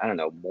 like I don't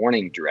know,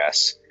 morning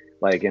dress,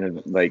 like in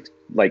a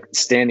like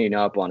standing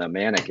up on a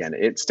mannequin,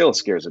 it still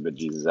scares the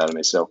bejesus out of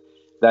me. So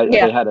that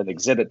they had an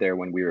exhibit there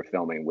when we were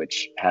filming,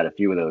 which had a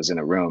few of those in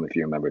a room, if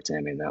you remember,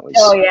 Tammy. And that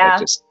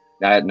was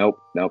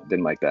nope,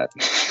 didn't like that.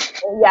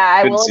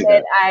 Yeah, I will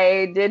admit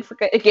I did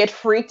get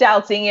freaked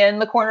out seeing it in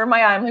the corner of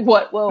my eye. I'm like,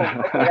 what? Whoa,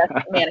 okay,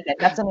 that's a mannequin.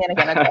 That's a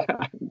mannequin. Okay.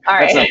 All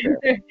right,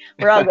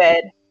 we're all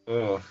good.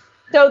 Oh.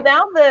 So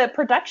now the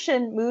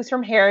production moves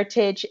from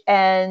Heritage,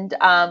 and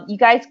you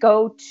guys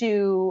go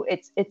to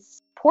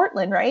it's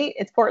Portland, right?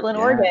 It's Portland,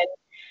 Oregon.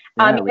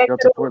 Yeah, we go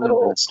to Portland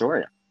in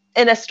Astoria.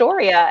 In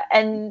Astoria,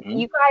 and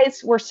you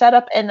guys were set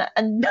up in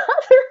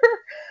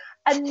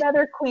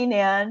another Queen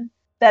Anne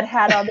that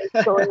had all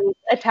these stories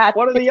attached.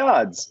 What are the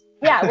odds?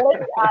 Yeah, what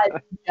are the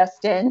odds,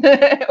 Justin?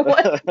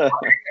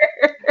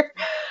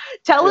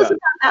 Tell us about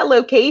that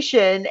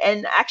location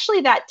and actually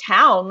that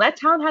town. That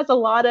town has a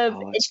lot of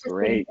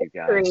interesting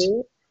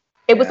history.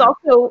 It was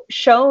also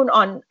shown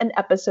on an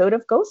episode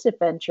of Ghost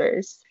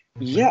Adventures.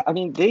 Yeah, I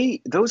mean,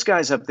 those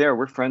guys up there,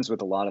 we're friends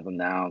with a lot of them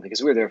now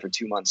because we were there for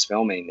 2 months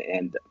filming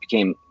and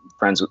became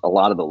friends with a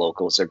lot of the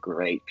locals. They're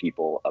great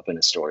people up in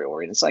Astoria,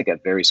 Oregon. It's like a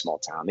very small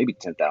town, maybe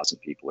 10,000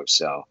 people or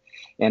so.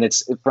 And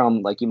it's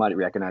from, like, you might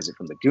recognize it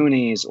from The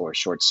Goonies or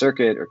Short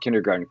Circuit or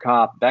Kindergarten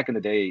Cop. Back in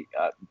the day,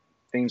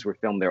 things were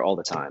filmed there all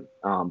the time.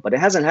 But it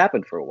hasn't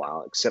happened for a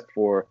while, except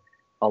for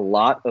a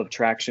lot of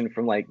traction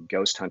from like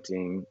ghost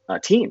hunting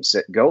teams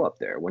that go up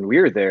there. When we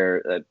were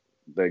there,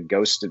 the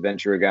Ghost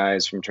Adventurer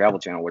guys from Travel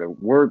Channel, whatever,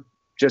 we're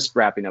just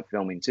wrapping up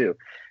filming too.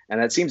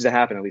 And that seems to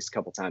happen at least a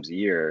couple times a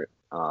year.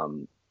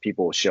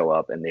 People will show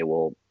up and they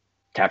will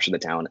capture the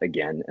town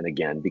again and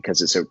again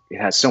because it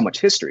has so much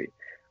history.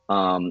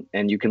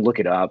 And you can look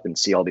it up and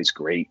see all these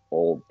great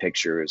old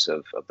pictures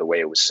of the way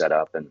it was set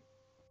up. And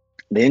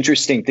the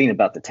interesting thing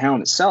about the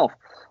town itself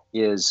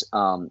is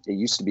it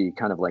used to be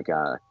kind of like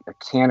a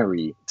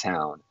cannery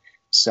town.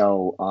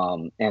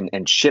 So,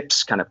 and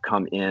ships kind of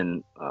come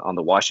in on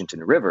the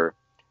Washington River,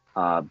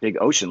 big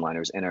ocean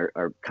liners, and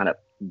are kind of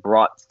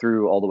brought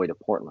through all the way to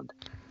Portland.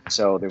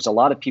 So there's a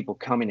lot of people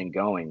coming and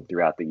going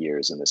throughout the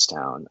years in this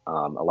town.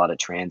 A lot of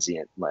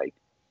transient, like,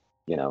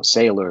 you know,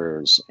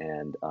 sailors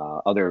and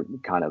other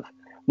kind of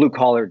blue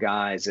collar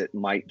guys that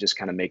might just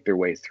kind of make their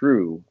way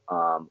through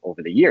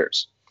over the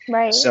years.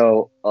 Right.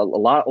 So a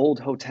lot of old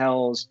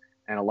hotels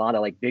and a lot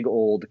of like big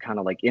old kind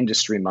of like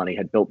industry money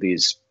had built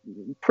these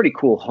pretty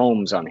cool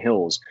homes on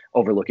hills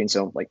overlooking.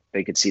 So like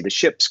they could see the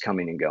ships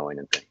coming and going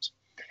and things.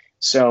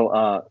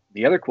 So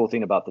the other cool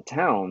thing about the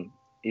town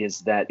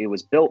is that it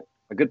was built,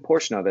 a good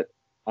portion of it,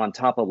 on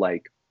top of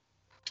like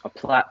a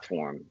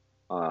platform,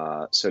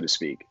 so to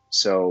speak.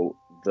 So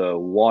the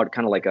water,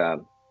 kind of like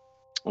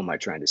what am I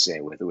trying to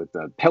say, with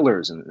the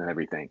pillars and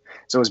everything.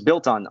 So it was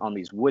built on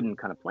these wooden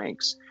kind of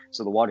planks,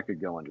 so the water could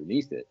go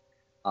underneath it.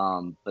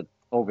 But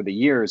over the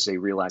years, they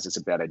realized it's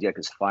a bad idea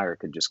because fire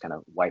could just kind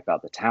of wipe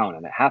out the town,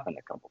 and it happened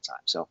a couple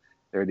times. So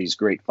there are these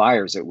great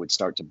fires that would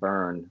start to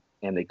burn,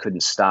 and they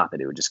couldn't stop it.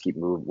 It would just keep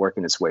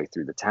working its way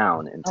through the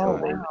town until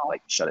they would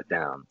like shut it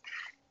down.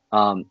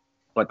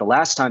 But the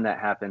last time that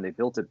happened, they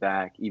built it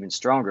back even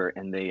stronger,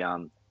 and they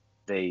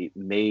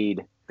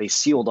they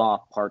sealed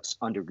off parts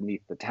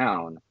underneath the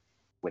town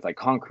with like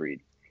concrete.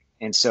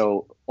 And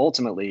so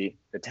ultimately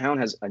the town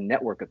has a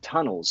network of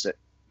tunnels that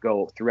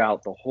go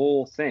throughout the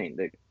whole thing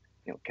that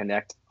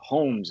connect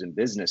homes and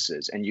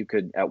businesses. And you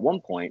could, at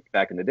one point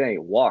back in the day,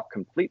 walk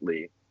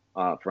completely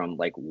from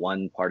like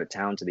one part of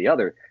town to the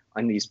other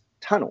on these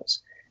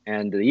tunnels.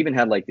 And they even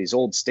had like these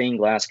old stained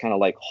glass kind of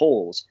like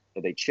holes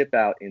that they chip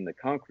out in the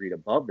concrete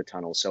above the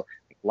tunnel, so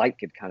light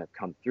could kind of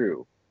come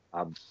through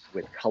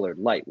with colored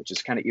light, which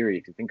is kind of eerie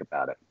if you think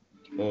about it.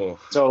 Oh.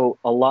 So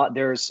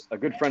there's a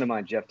good friend of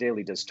mine, Jeff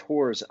Daly, does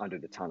tours under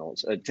the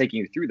tunnels, taking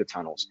you through the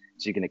tunnels,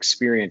 so you can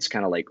experience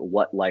kind of like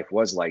what life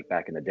was like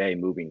back in the day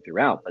moving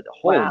throughout. But the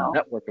whole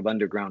network of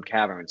underground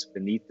caverns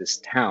beneath this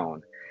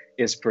town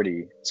is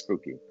pretty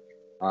spooky.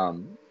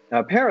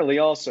 Apparently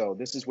also,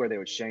 this is where they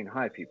would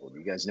Shanghai people. Do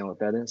you guys know what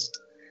that is?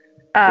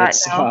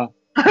 No.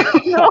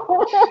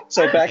 No.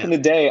 So back in the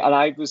day, and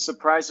I was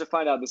surprised to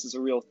find out this is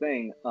a real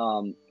thing.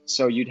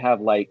 So you'd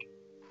have like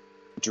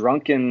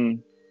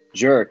drunken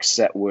jerks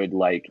that would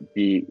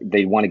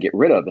they want to get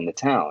rid of in the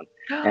town.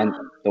 And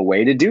the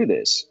way to do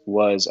this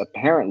was,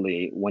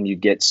 apparently when you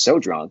get so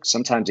drunk,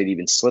 sometimes they'd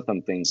even slip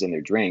them things in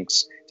their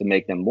drinks to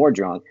make them more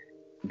drunk.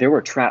 There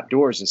were trap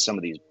doors in some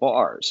of these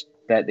bars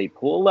that they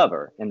pull a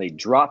lever and they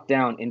drop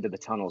down into the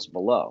tunnels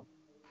below.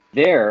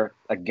 There,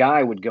 a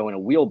guy would go in a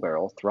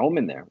wheelbarrow, throw him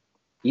in there.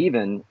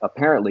 Even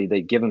apparently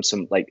they give him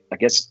some, I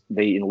guess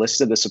they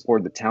enlisted the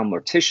support of the town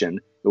mortician,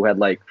 who had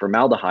like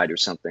formaldehyde or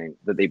something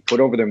that they put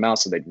over their mouth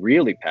so they'd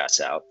really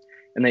pass out.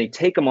 And they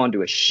take them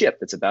onto a ship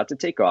that's about to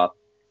take off.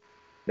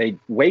 They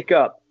wake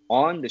up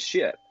on the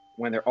ship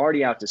when they're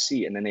already out to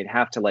sea, and then they'd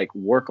have to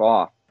work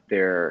off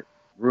their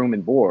room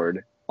and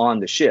board on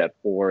the ship,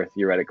 or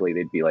theoretically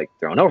they'd be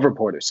thrown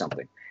overboard or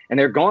something. And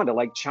they're gone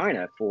to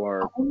China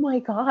for oh my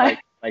god,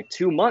 like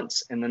 2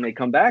 months, and then they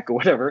come back or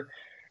whatever.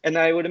 And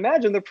I would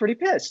imagine they're pretty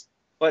pissed.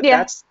 But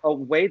that's a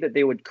way that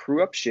they would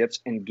crew up ships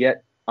and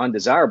get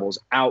undesirables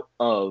out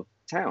of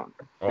town.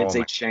 It's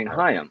a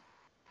Shanghai them.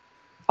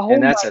 Oh,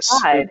 and that's a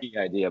spooky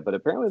idea, but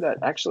apparently that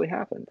actually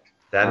happened.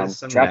 That is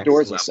some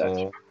trapdoors next and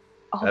level.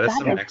 Oh, that is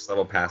some next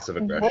level passive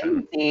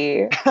aggression.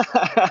 Crazy.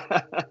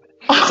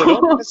 So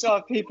don't piss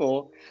off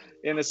people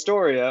in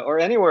Astoria or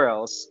anywhere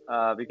else,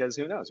 because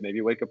who knows? Maybe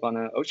you wake up on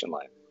an ocean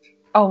liner.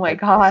 Oh my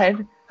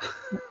god,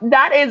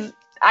 that is.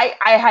 I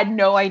had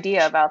no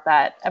idea about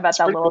that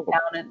little cool.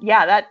 town, and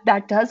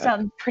that does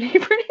sound pretty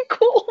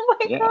cool. Oh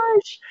my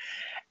gosh.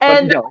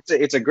 And no,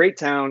 it's a great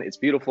town. It's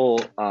beautiful.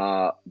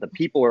 The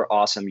people are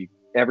awesome.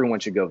 Everyone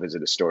should go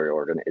visit Astoria,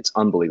 Oregon. It's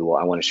unbelievable.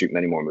 I want to shoot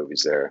many more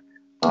movies there.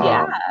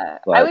 But,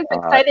 I was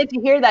excited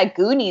to hear that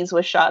Goonies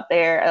was shot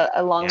there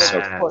along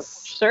the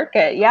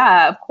circuit.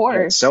 Yeah, of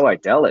course. It's so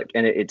idyllic,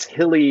 and it's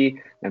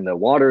hilly, and the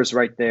water's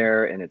right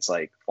there, and it's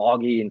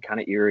foggy and kind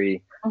of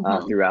eerie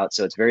throughout.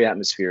 So it's very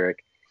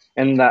atmospheric.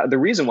 And the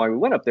reason why we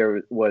went up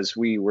there was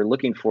we were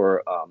looking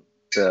for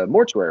the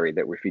mortuary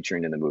that we're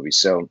featuring in the movie.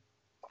 So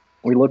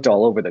we looked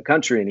all over the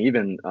country and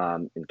even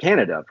in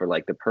Canada for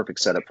the perfect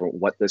setup for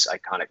what this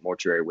iconic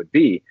mortuary would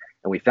be.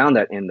 And we found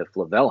that in the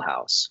Flavel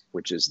House,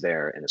 which is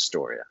there in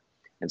Astoria.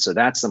 And so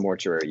that's the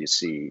mortuary you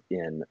see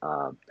in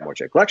the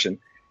mortuary collection.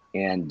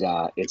 And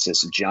it's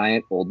this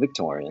giant old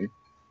Victorian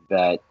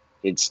that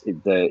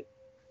the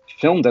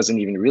film doesn't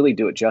even really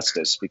do it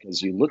justice,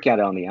 because you look at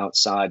it on the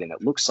outside and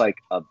it looks like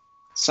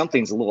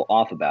something's a little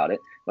off about it,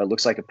 but it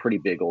looks like a pretty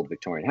big old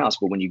Victorian house.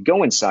 But when you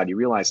go inside, you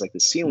realize the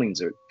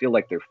ceilings feel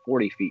like they're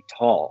 40 feet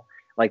tall.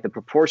 The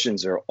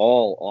proportions are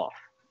all off.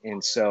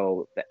 And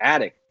so the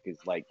attic is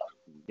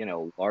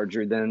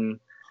larger than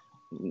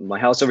my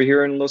house over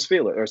here in Los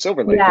Feliz or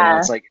Silver Lake. Yeah.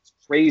 It's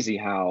crazy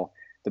how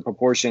the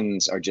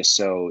proportions are just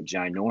so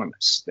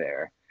ginormous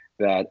there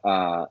that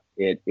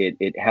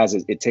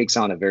it takes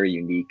on a very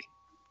unique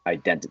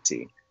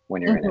identity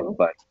when you're in it.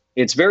 But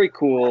it's very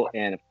cool,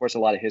 and of course a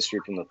lot of history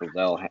from the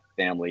Flavel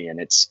family, and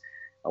it's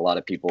a lot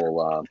of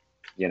people, a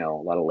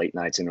lot of late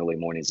nights and early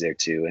mornings there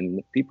too,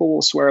 and people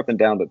will swear up and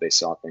down that they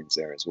saw things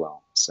there as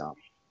well. So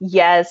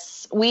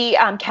yes, we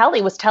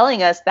Callie was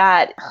telling us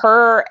that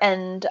her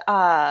and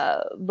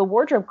the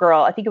wardrobe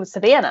girl, I think it was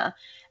Savannah,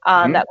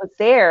 that was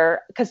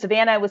there, because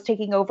Savannah was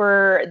taking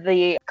over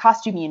the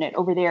costume unit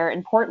over there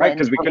in Portland. Right,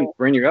 because we couldn't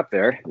bring you up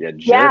there.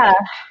 Yeah.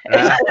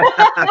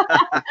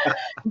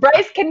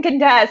 Bryce can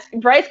contest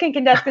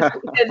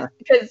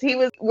because he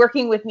was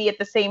working with me at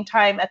the same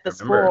time at the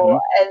school,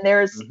 and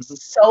there's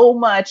so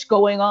much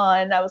going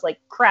on. I was like,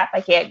 crap,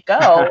 I can't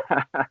go.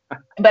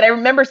 But I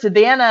remember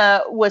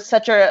Savannah was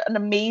such an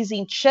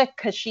amazing chick,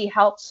 because she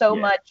helped so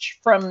much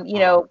from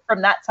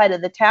that side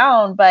of the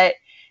town. But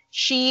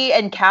she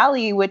and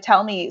Callie would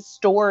tell me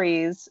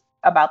stories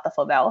about the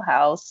Flavel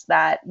House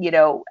that,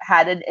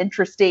 had an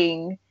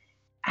interesting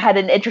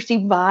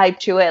vibe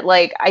to it.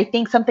 I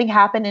think something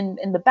happened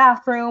in the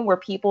bathroom where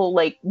people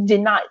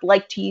did not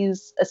like to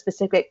use a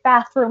specific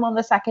bathroom on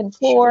the second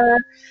floor.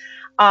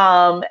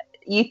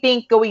 you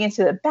think going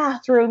into the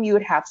bathroom, you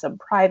would have some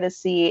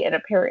privacy. And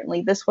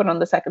apparently this one on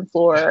the second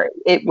floor,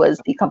 it was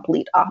the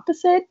complete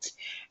opposite.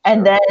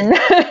 And then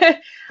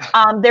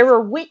there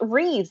were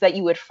wreaths that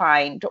you would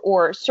find,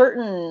 or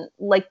certain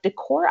like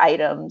decor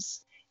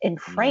items in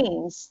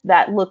frames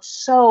that looked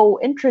so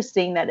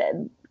interesting that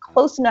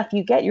close enough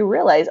you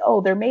realize,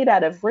 oh, they're made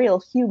out of real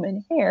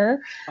human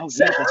hair. Oh,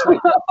 yeah, that's right.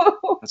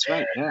 That's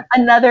right. Yeah.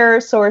 Another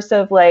source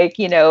of like,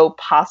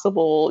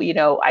 possible,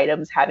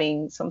 items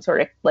having some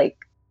sort of like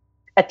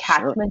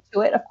attachment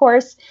to it, of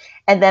course.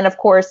 And then, of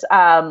course,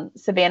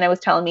 Savannah was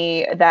telling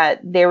me that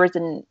there was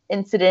an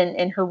incident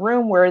in her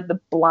room where the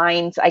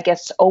blinds, I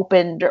guess,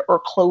 opened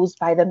or closed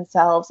by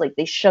themselves. Like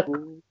they shook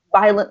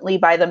violently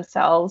by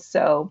themselves.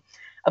 So,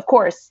 of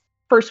course,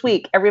 first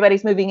week,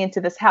 everybody's moving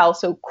into this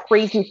house, so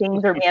crazy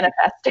things are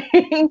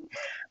manifesting.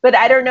 But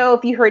I don't know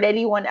if you heard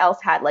anyone else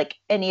had like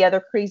any other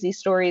crazy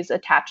stories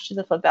attached to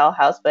the Flavel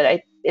house,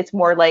 but it's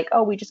more like,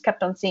 oh, we just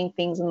kept on seeing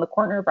things in the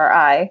corner of our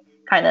eye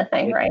kind of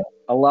thing, right?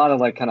 A lot of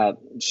like kind of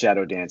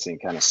shadow dancing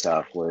kind of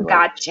stuff. Where,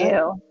 got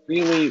you.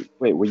 Really?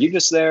 Wait, were you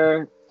just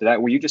there?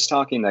 Were you just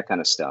talking? That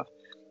kind of stuff.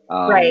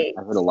 Right.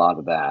 I heard a lot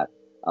of that.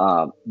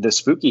 The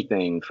spooky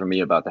thing for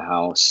me about the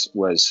house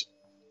was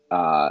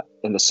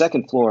in the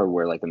second floor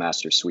where like the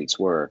master suites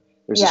were,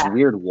 there's this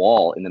weird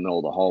wall in the middle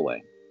of the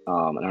hallway.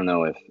 I don't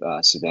know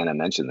if Savannah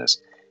mentioned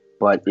this,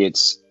 but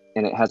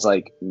it has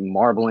like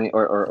marbling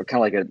or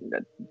kind of like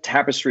a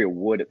tapestry of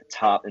wood at the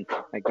top, and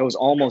it goes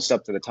almost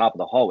up to the top of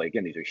the hallway.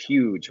 Again, these are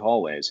huge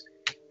hallways,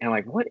 and I'm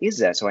like, what is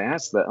that? So I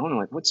asked the owner,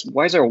 like,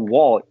 why is there a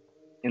wall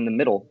in the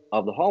middle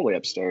of the hallway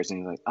upstairs? And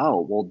he's like,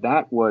 oh, well,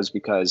 that was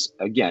because,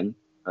 again,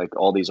 like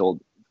all these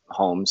old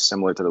homes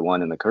similar to the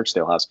one in the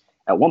Kirksdale house,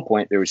 at one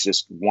point there was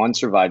just one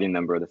surviving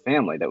member of the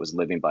family that was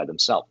living by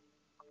themselves,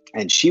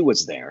 and she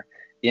was there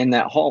in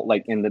that hall,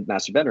 like in the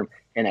master bedroom,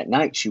 and at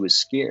night she was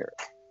scared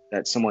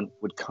that someone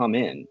would come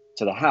in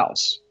to the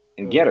house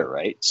and get her,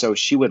 right? So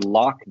she would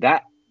lock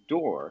that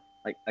door,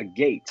 like a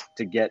gate,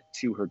 to get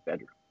to her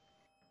bedroom.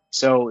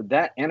 So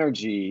that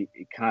energy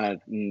kind of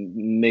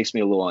makes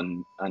me a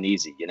little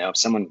uneasy. If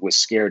someone was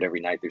scared every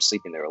night, they're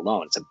sleeping there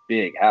alone. It's a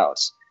big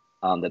house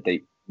that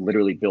they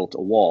literally built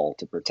a wall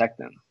to protect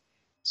them.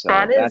 So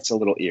that's a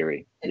little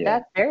eerie. Yeah.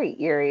 That's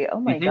very eerie. Oh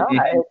my God.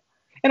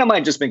 And it might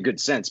have just been good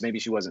sense. Maybe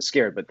she wasn't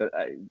scared, but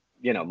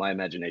my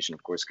imagination,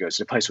 of course, goes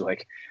to the place where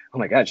like, oh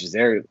my God, she's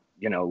there,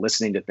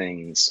 listening to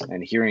things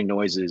and hearing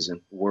noises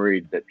and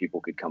worried that people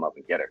could come up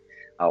and get her.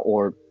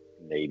 Or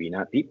maybe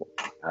not people.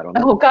 I don't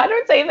know. Oh God,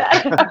 don't say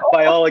that.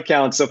 By all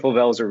accounts, the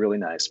Flavels are really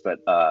nice, but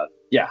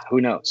who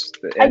knows?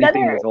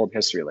 Anything with old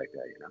history like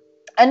that,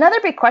 Another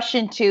big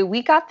question too.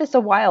 We got this a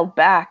while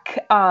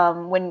back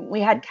when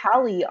we had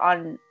Callie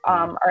on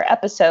our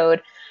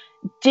episode.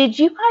 Did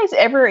you guys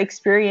ever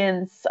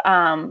experience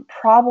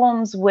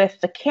problems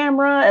with the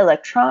camera,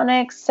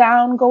 electronics,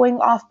 sound going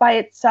off by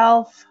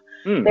itself?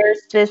 There's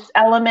this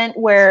element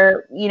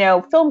where,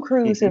 film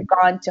crews who've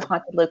gone to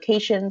haunted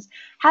locations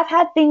have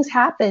had things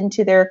happen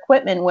to their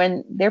equipment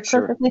when they're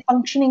perfectly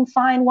functioning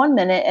fine one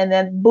minute and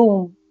then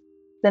boom,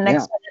 the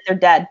next minute they're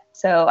dead.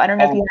 So I don't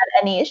know if you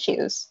had any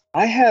issues.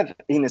 I have,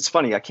 it's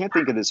funny, I can't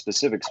think of the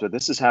specifics, but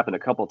this has happened a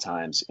couple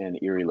times in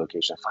eerie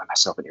locations. I find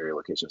myself in eerie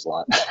locations a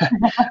lot,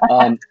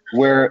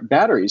 where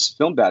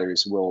film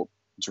batteries will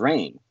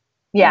drain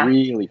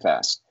really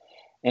fast.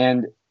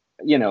 And,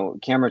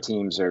 camera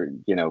teams are,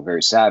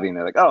 very savvy, and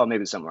they're like, oh, maybe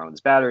there's something wrong with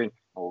this battery.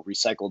 We'll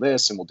recycle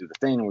this and we'll do the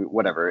thing,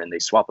 whatever. And they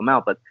swap them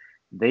out, but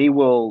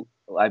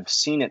I've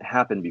seen it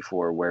happen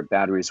before where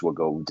batteries will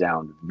go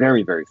down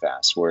very, very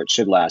fast, where it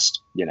should last,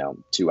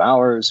 2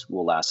 hours,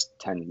 will last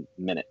 10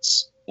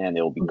 minutes. And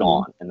it'll be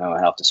gone, and they'll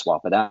have to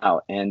swap it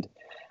out. And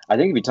I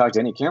think if you talk to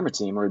any camera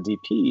team or a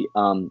DP,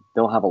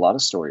 they'll have a lot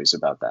of stories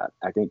about that.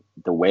 I think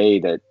the way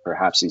that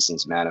perhaps these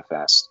things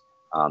manifest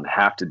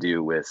have to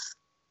do with,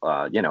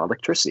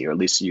 electricity, or at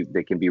least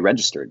they can be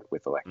registered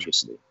with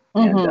electricity.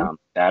 And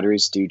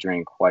batteries do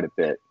drain quite a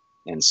bit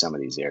in some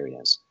of these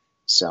areas.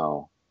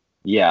 So,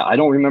 yeah, I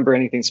don't remember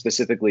anything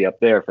specifically up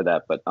there for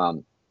that, but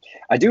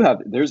I do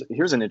have,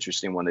 here's an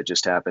interesting one that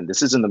just happened.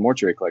 This is in the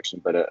mortuary collection,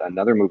 but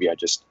another movie I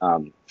just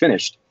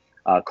finished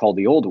called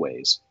The Old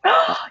Ways.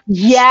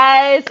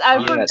 Yes,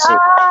 I forgot.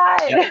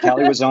 So,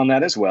 Callie was on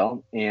that as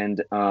well.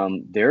 And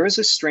there is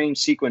a strange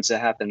sequence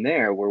that happened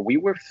there where we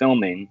were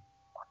filming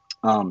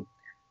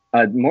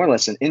more or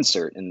less an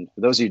insert. And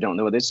for those of you who don't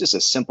know, it's just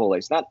a simple,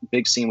 it's not a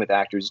big scene with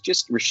actors.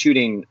 Just we're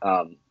shooting,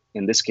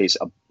 in this case,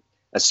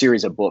 a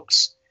series of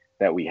books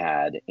that we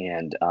had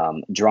and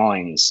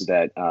drawings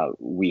that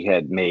we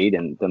had made.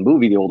 And the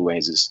movie The Old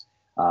Ways is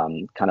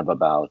kind of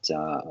about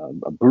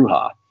a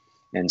bruja.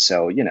 And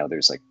so,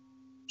 there's like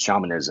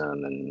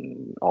shamanism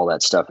and all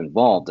that stuff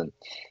involved. And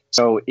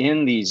so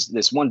in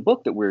this one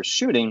book that we're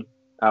shooting,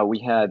 we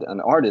had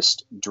an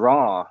artist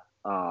draw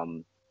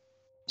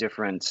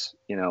different,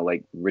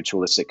 like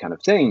ritualistic kind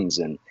of things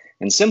and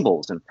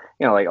symbols. And,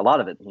 like a lot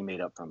of it he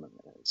made up from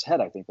his head,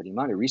 I think, but he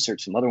might have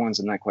researched some other ones.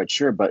 I'm not quite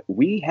sure, but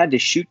we had to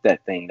shoot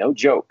that thing, no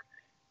joke,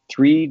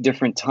 3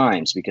 different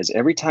times, because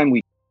every time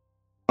we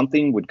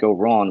something would go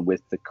wrong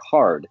with the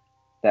card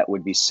that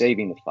would be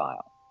saving the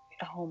file.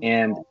 Oh my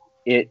And God.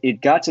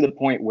 it got to the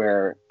point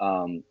where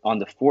on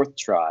the fourth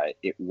try,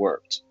 it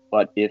worked.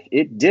 But if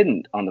it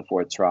didn't on the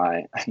fourth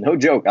try, no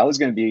joke, I was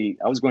going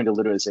to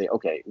literally say,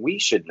 okay, we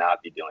should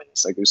not be doing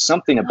this. Like there's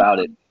something about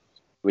it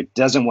which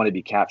doesn't want to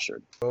be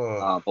captured.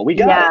 But we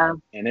got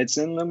it, and it's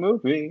in the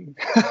movie.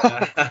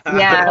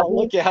 Yeah. I'll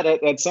look at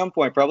it at some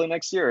point, probably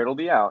next year. It'll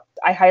be out.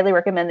 I highly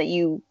recommend that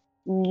you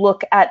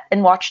look at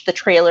and watch the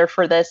trailer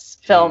for this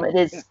film. It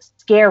is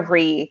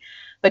scary.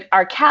 But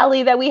our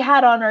Callie that we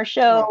had on our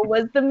show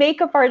was the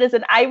makeup artist,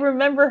 and I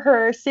remember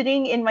her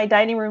sitting in my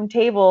dining room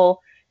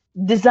table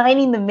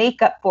designing the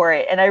makeup for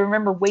it. And I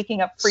remember waking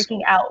up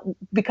freaking out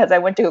because I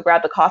went to go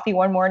grab the coffee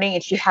one morning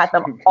and she had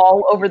them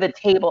all over the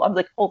table. I was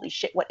like, holy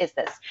shit, what is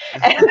this?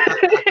 And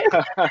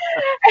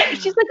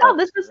she's like, oh,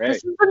 this is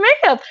the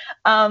makeup.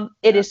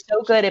 It is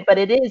so good, but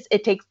it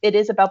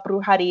is about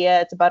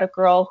brujeria. It's about a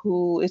girl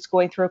who is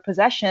going through a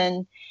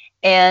possession.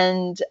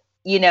 And,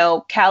 you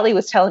know, Callie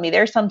was telling me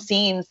there's some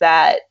scenes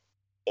that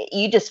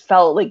you just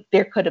felt like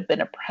there could have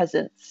been a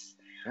presence.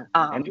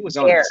 And it was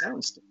on the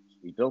soundstage.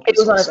 We built it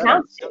was on a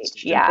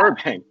soundstage, in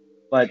Burbank.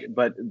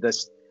 But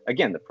this,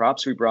 again, the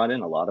props we brought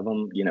in, a lot of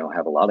them, you know,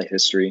 have a lot of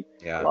history.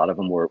 Yeah. A lot of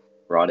them were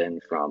brought in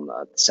from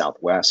the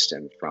Southwest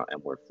and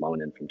were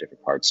flown in from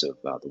different parts of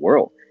the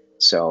world.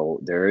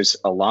 So there's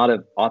a lot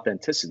of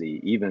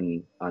authenticity,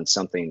 even on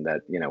something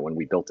that, you know, when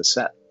we built a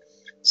set.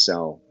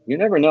 So you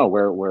never know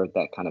where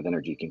that kind of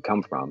energy can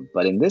come from.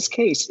 But in this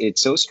case,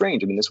 it's so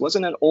strange. I mean, this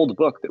wasn't an old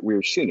book that we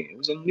were shooting. It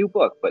was a new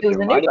book, but there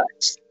might have been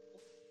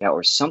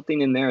or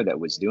something in there that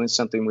was doing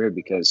something weird,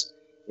 because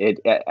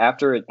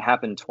after it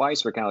happened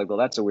twice, we're kind of like, well,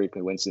 that's a weird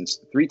coincidence.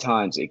 3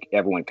 times,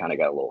 everyone kind of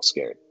got a little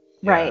scared.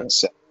 Right.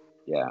 So,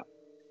 yeah.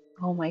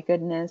 Oh my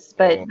goodness.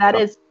 But that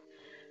is,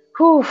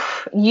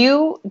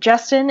 you,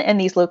 Justin,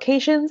 and these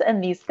locations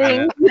and these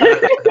things.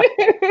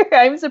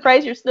 I'm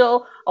surprised you're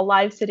still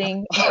alive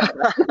sitting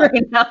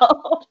right now.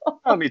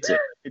 Oh, me too.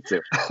 Me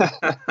too.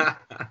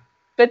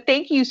 But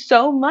thank you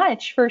so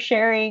much for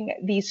sharing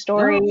these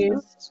stories,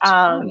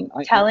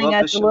 telling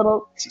us a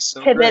little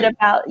tidbit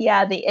about,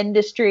 the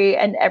industry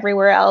and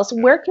everywhere else.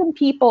 Where can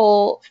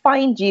people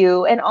find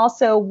you? And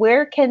also,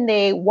 where can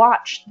they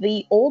watch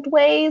the Old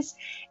Ways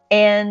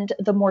and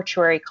the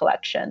Mortuary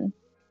Collection?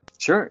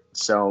 Sure.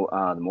 So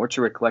the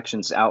Mortuary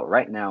Collection's out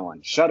right now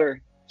on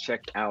Shudder.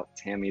 Check out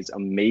Tammy's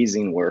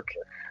amazing work.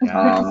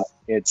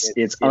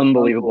 It's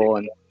unbelievable.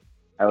 And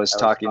I was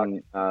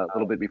talking a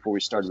little bit before we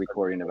started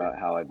recording about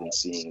how I've been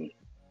seeing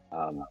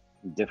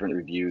different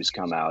reviews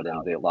come out,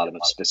 and a lot of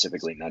them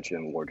specifically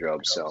mention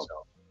wardrobe. So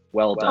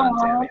well done,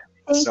 Tammy.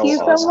 Thank you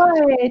so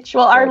much.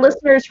 Well, our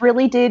listeners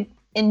really did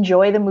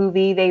enjoy the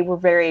movie. They were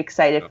very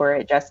excited for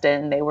it,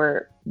 Justin. They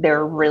were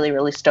really,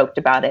 really stoked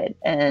about it.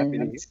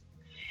 And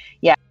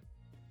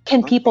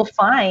can people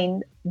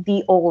find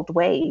the Old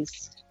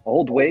Ways?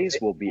 Old Ways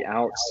will be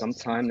out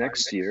sometime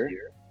next year.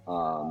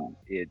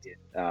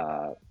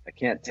 I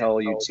can't tell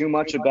you too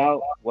much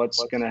about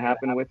what's going to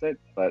happen with it,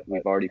 but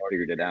we've already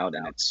figured it out,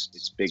 and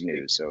it's big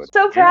news.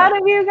 So proud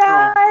of you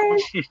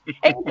guys.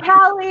 And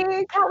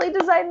Callie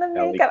designed the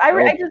makeup.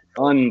 I just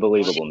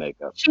unbelievable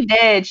makeup.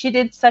 She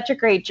did such a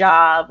great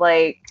job.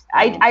 Like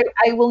I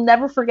will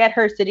never forget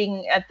her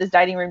sitting at this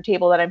dining room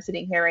table that I'm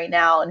sitting here right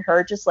now, and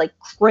her just like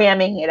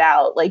cramming it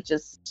out, like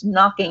just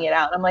knocking it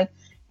out. I'm like,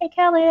 hey,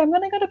 Callie, I'm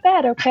going to go to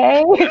bed,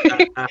 okay?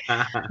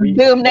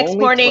 Boom, next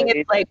morning,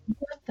 it's like,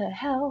 what the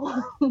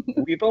hell?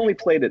 We've only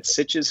played at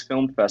Sitges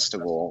Film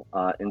Festival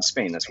in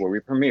Spain. That's where we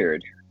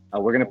premiered.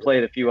 We're going to play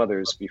at a few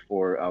others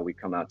before we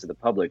come out to the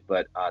public,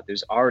 but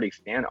there's already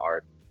fan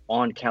art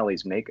on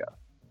Callie's makeup.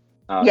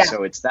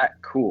 So it's that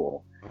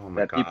cool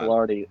that people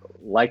already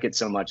like it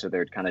so much that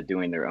they're kind of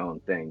doing their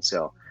own thing.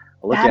 So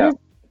look out.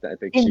 I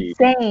think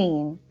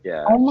insane.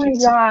 Oh, my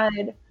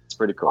God. It's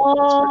pretty cool.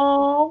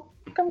 Oh.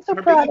 I'm so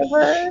proud of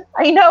her.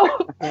 I know.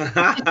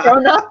 She's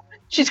grown up.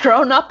 She's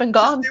grown up and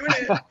gone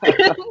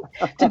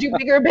to do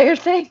bigger and better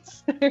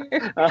things.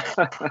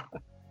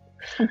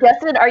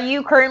 Justin, are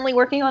you currently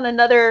working on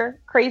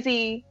another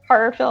crazy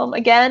horror film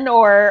again,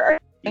 or?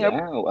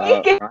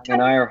 Ryan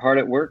and I are hard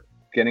at work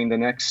getting the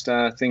next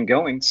thing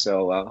going.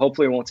 So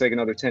hopefully it won't take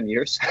another 10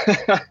 years.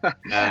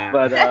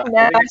 But I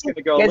think it's going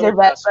to go a little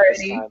faster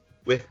this time.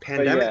 With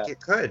pandemic,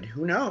 it could.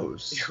 Who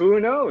knows? Who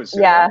knows?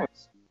 Yeah.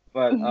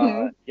 But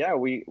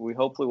we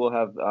hopefully will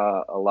have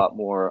a lot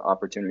more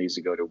opportunities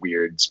to go to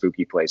weird,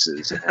 spooky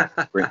places and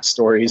bring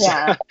stories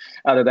out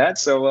of that.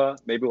 So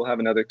maybe we'll have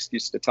another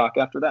excuse to talk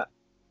after that.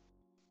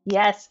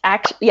 Yes,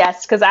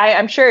 because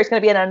I'm sure it's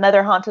going to be in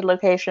another haunted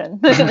location.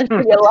 There's going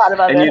to be a lot of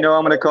other. And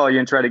I'm going to call you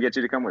and try to get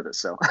you to come with us.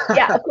 So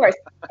yeah, of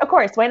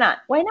course. Why not?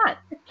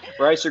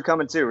 Bryce, you're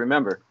coming too.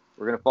 Remember,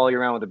 we're going to follow you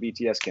around with a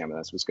BTS camera.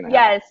 That's what's going to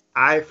happen. Yes.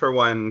 I, for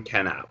one,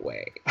 cannot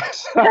wait.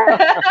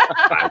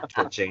 I'm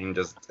twitching.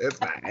 It's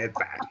fine.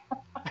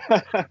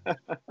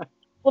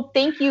 Well,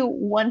 thank you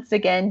once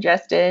again,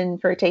 Justin,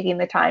 for taking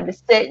the time to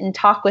sit and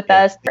talk with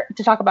us,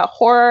 to talk about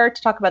horror,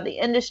 to talk about the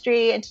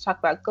industry, and to talk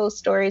about ghost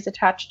stories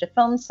attached to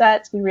film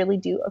sets. We really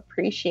do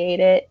appreciate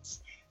it.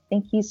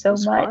 Thank you so It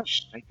was fun.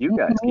 much. Thank you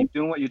guys. Keep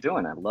doing what you're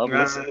doing. I love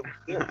listening.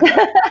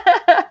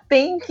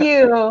 Thank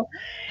you.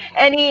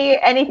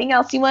 Anything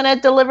else you want to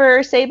deliver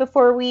or say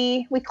before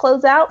we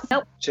close out?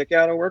 Nope. Check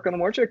out our work on the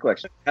Mortuary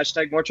Collection.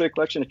 # Mortuary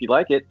Collection if you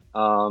like it.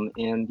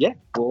 And yeah,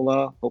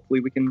 we'll hopefully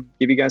we can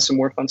give you guys some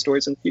more fun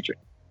stories in the future.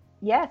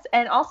 Yes,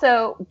 and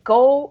also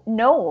go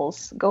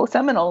Noles, go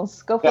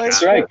Seminoles, go Florida.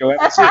 That's right. Go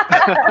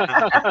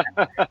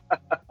FSU.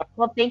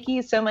 Well, thank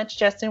you so much,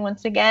 Justin,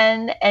 once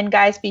again. And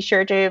guys, be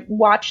sure to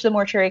watch the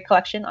Mortuary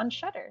Collection on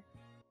Shudder.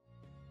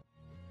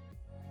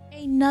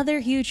 Another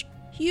huge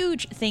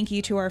thank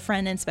you to our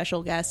friend and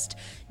special guest,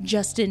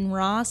 Justin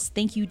Ross.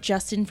 Thank you,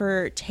 Justin,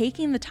 for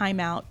taking the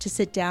time out to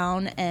sit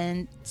down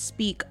and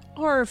speak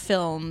horror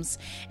films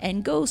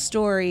and ghost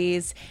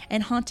stories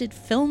and haunted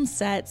film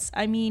sets.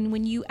 I mean,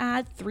 when you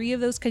add 3 of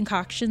those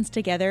concoctions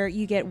together,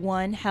 you get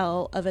one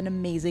hell of an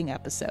amazing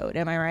episode.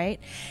 Am I right?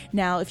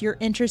 Now, if you're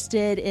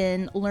interested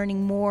in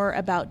learning more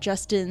about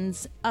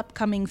Justin's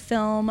upcoming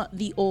film,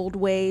 The Old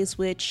Ways,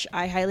 which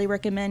I highly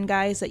recommend,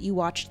 guys, that you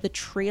watch the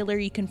trailer.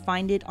 You can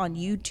find it on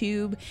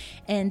YouTube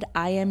and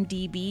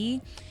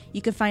IMDb.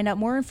 You can find out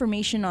more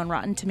information on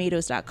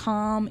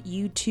RottenTomatoes.com,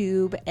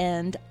 YouTube,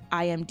 and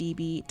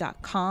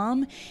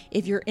IMDb.com.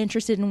 If you're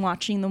interested in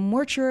watching the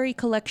Mortuary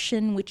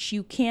Collection, which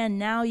you can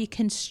now, you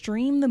can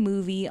stream the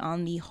movie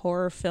on the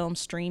horror film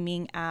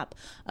streaming app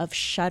of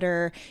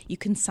Shudder. You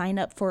can sign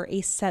up for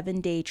a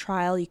 7-day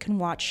trial. You can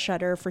watch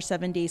Shudder for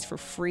 7 days for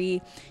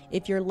free.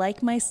 If you're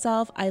like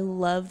myself, I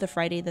love the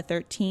Friday the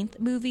 13th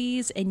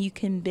movies, and you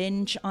can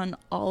binge on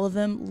all of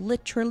them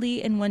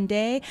literally in one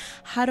day.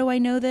 How do I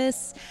know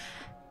this?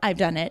 I've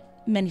done it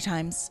many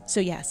times. So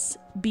yes,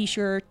 be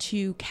sure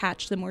to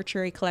catch the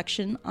Mortuary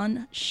Collection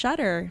on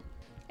Shudder.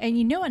 And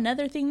you know,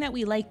 another thing that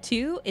we like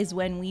too is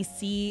when we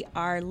see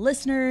our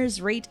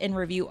listeners rate and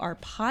review our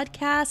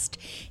podcast.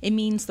 It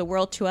means the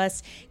world to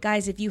us.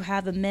 Guys, if you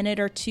have a minute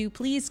or two,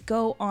 please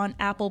go on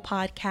Apple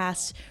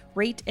Podcasts,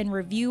 rate and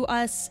review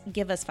us,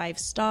 give us 5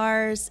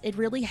 stars. It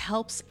really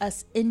helps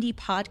us indie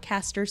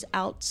podcasters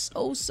out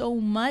so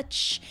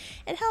much.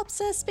 It helps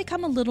us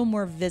become a little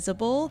more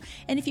visible.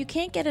 And if you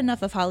can't get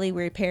enough of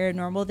Hollyweird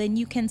Paranormal, then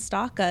you can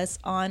stalk us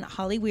on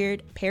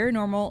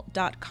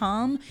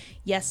hollyweirdparanormal.com.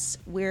 Yes,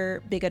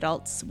 we're big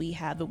adults. We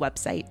have a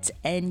website,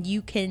 and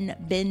you can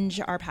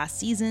binge our past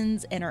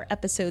seasons and our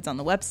episodes on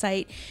the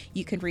website.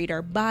 You can read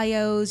our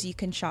bios. You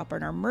can shop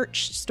in our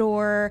merch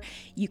store.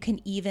 You can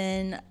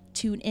even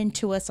tune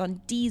into us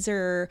on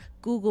Deezer,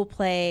 Google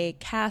Play,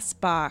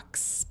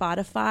 Castbox,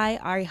 Spotify,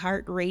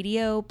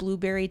 iHeartRadio,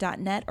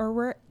 Blueberry.net, or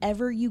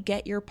wherever you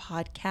get your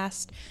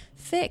podcast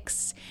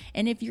fix.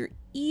 And if you're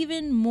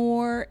even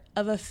more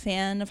of a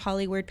fan of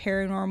Hollyweird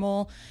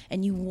Paranormal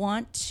and you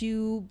want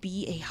to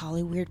be a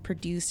Hollyweird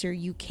producer,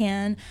 you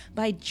can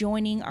by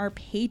joining our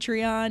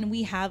Patreon.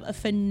 We have a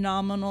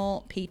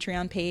phenomenal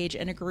Patreon page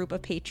and a group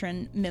of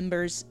patron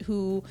members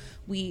who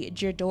we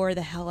adore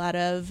the hell out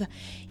of.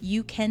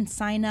 You can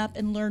sign up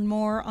and learn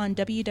more on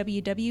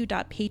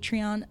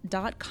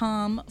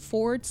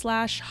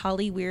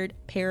www.patreon.com/Hollyweird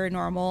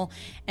Paranormal.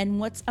 And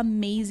what's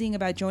amazing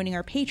about joining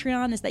our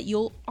Patreon is that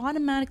you'll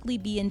automatically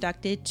be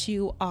inducted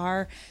to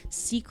our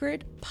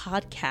secret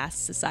podcast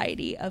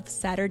society of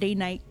Saturday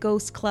Night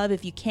Ghost Club.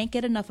 If you can't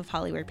get enough of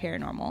Hollyweird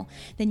Paranormal,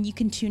 then you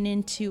can tune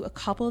into a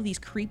couple of these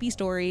creepy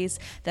stories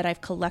that I've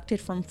collected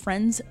from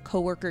friends,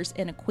 coworkers,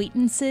 and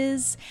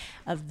acquaintances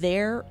of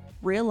their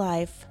real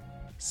life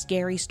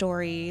scary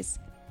stories,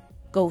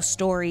 ghost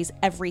stories,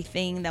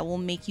 everything that will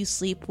make you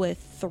sleep with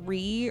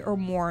 3 or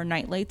more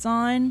nightlights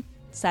on.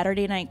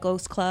 Saturday Night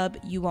Ghost Club,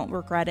 you won't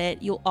regret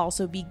it. You'll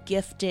also be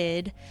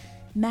gifted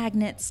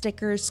magnets,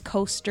 stickers,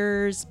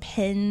 coasters,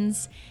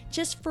 pins,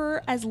 just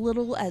for as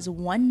little as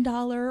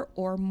 $1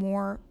 or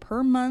more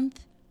per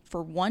month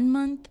for 1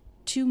 month,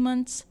 2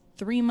 months,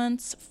 3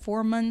 months,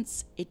 4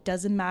 months. It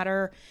doesn't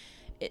matter.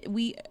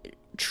 We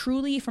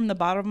truly, from the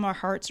bottom of our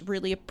hearts,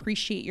 really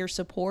appreciate your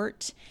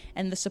support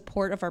and the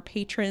support of our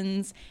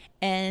patrons,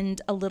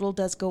 and a little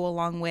does go a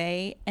long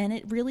way, and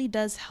it really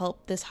does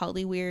help this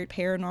Hollyweird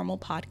Paranormal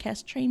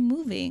podcast train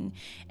moving.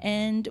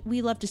 And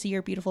we love to see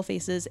your beautiful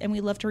faces, and we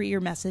love to read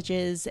your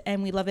messages,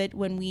 and we love it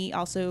when we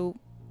also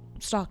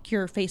stalk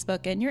your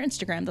Facebook and your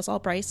Instagram. That's all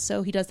Bryce,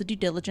 so he does the due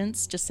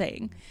diligence, just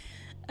saying.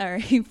 All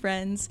right,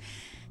 friends.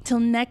 Till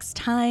next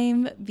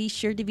time, be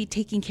sure to be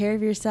taking care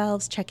of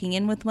yourselves, checking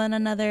in with one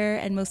another,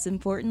 and most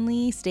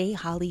importantly, stay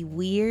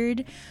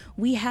Hollyweird.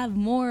 We have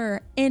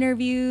more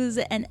interviews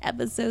and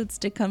episodes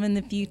to come in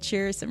the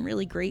future, some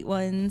really great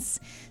ones.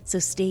 So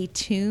stay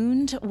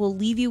tuned. We'll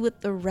leave you with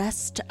the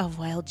rest of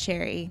Wild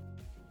Cherry.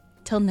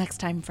 Till next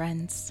time,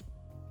 friends.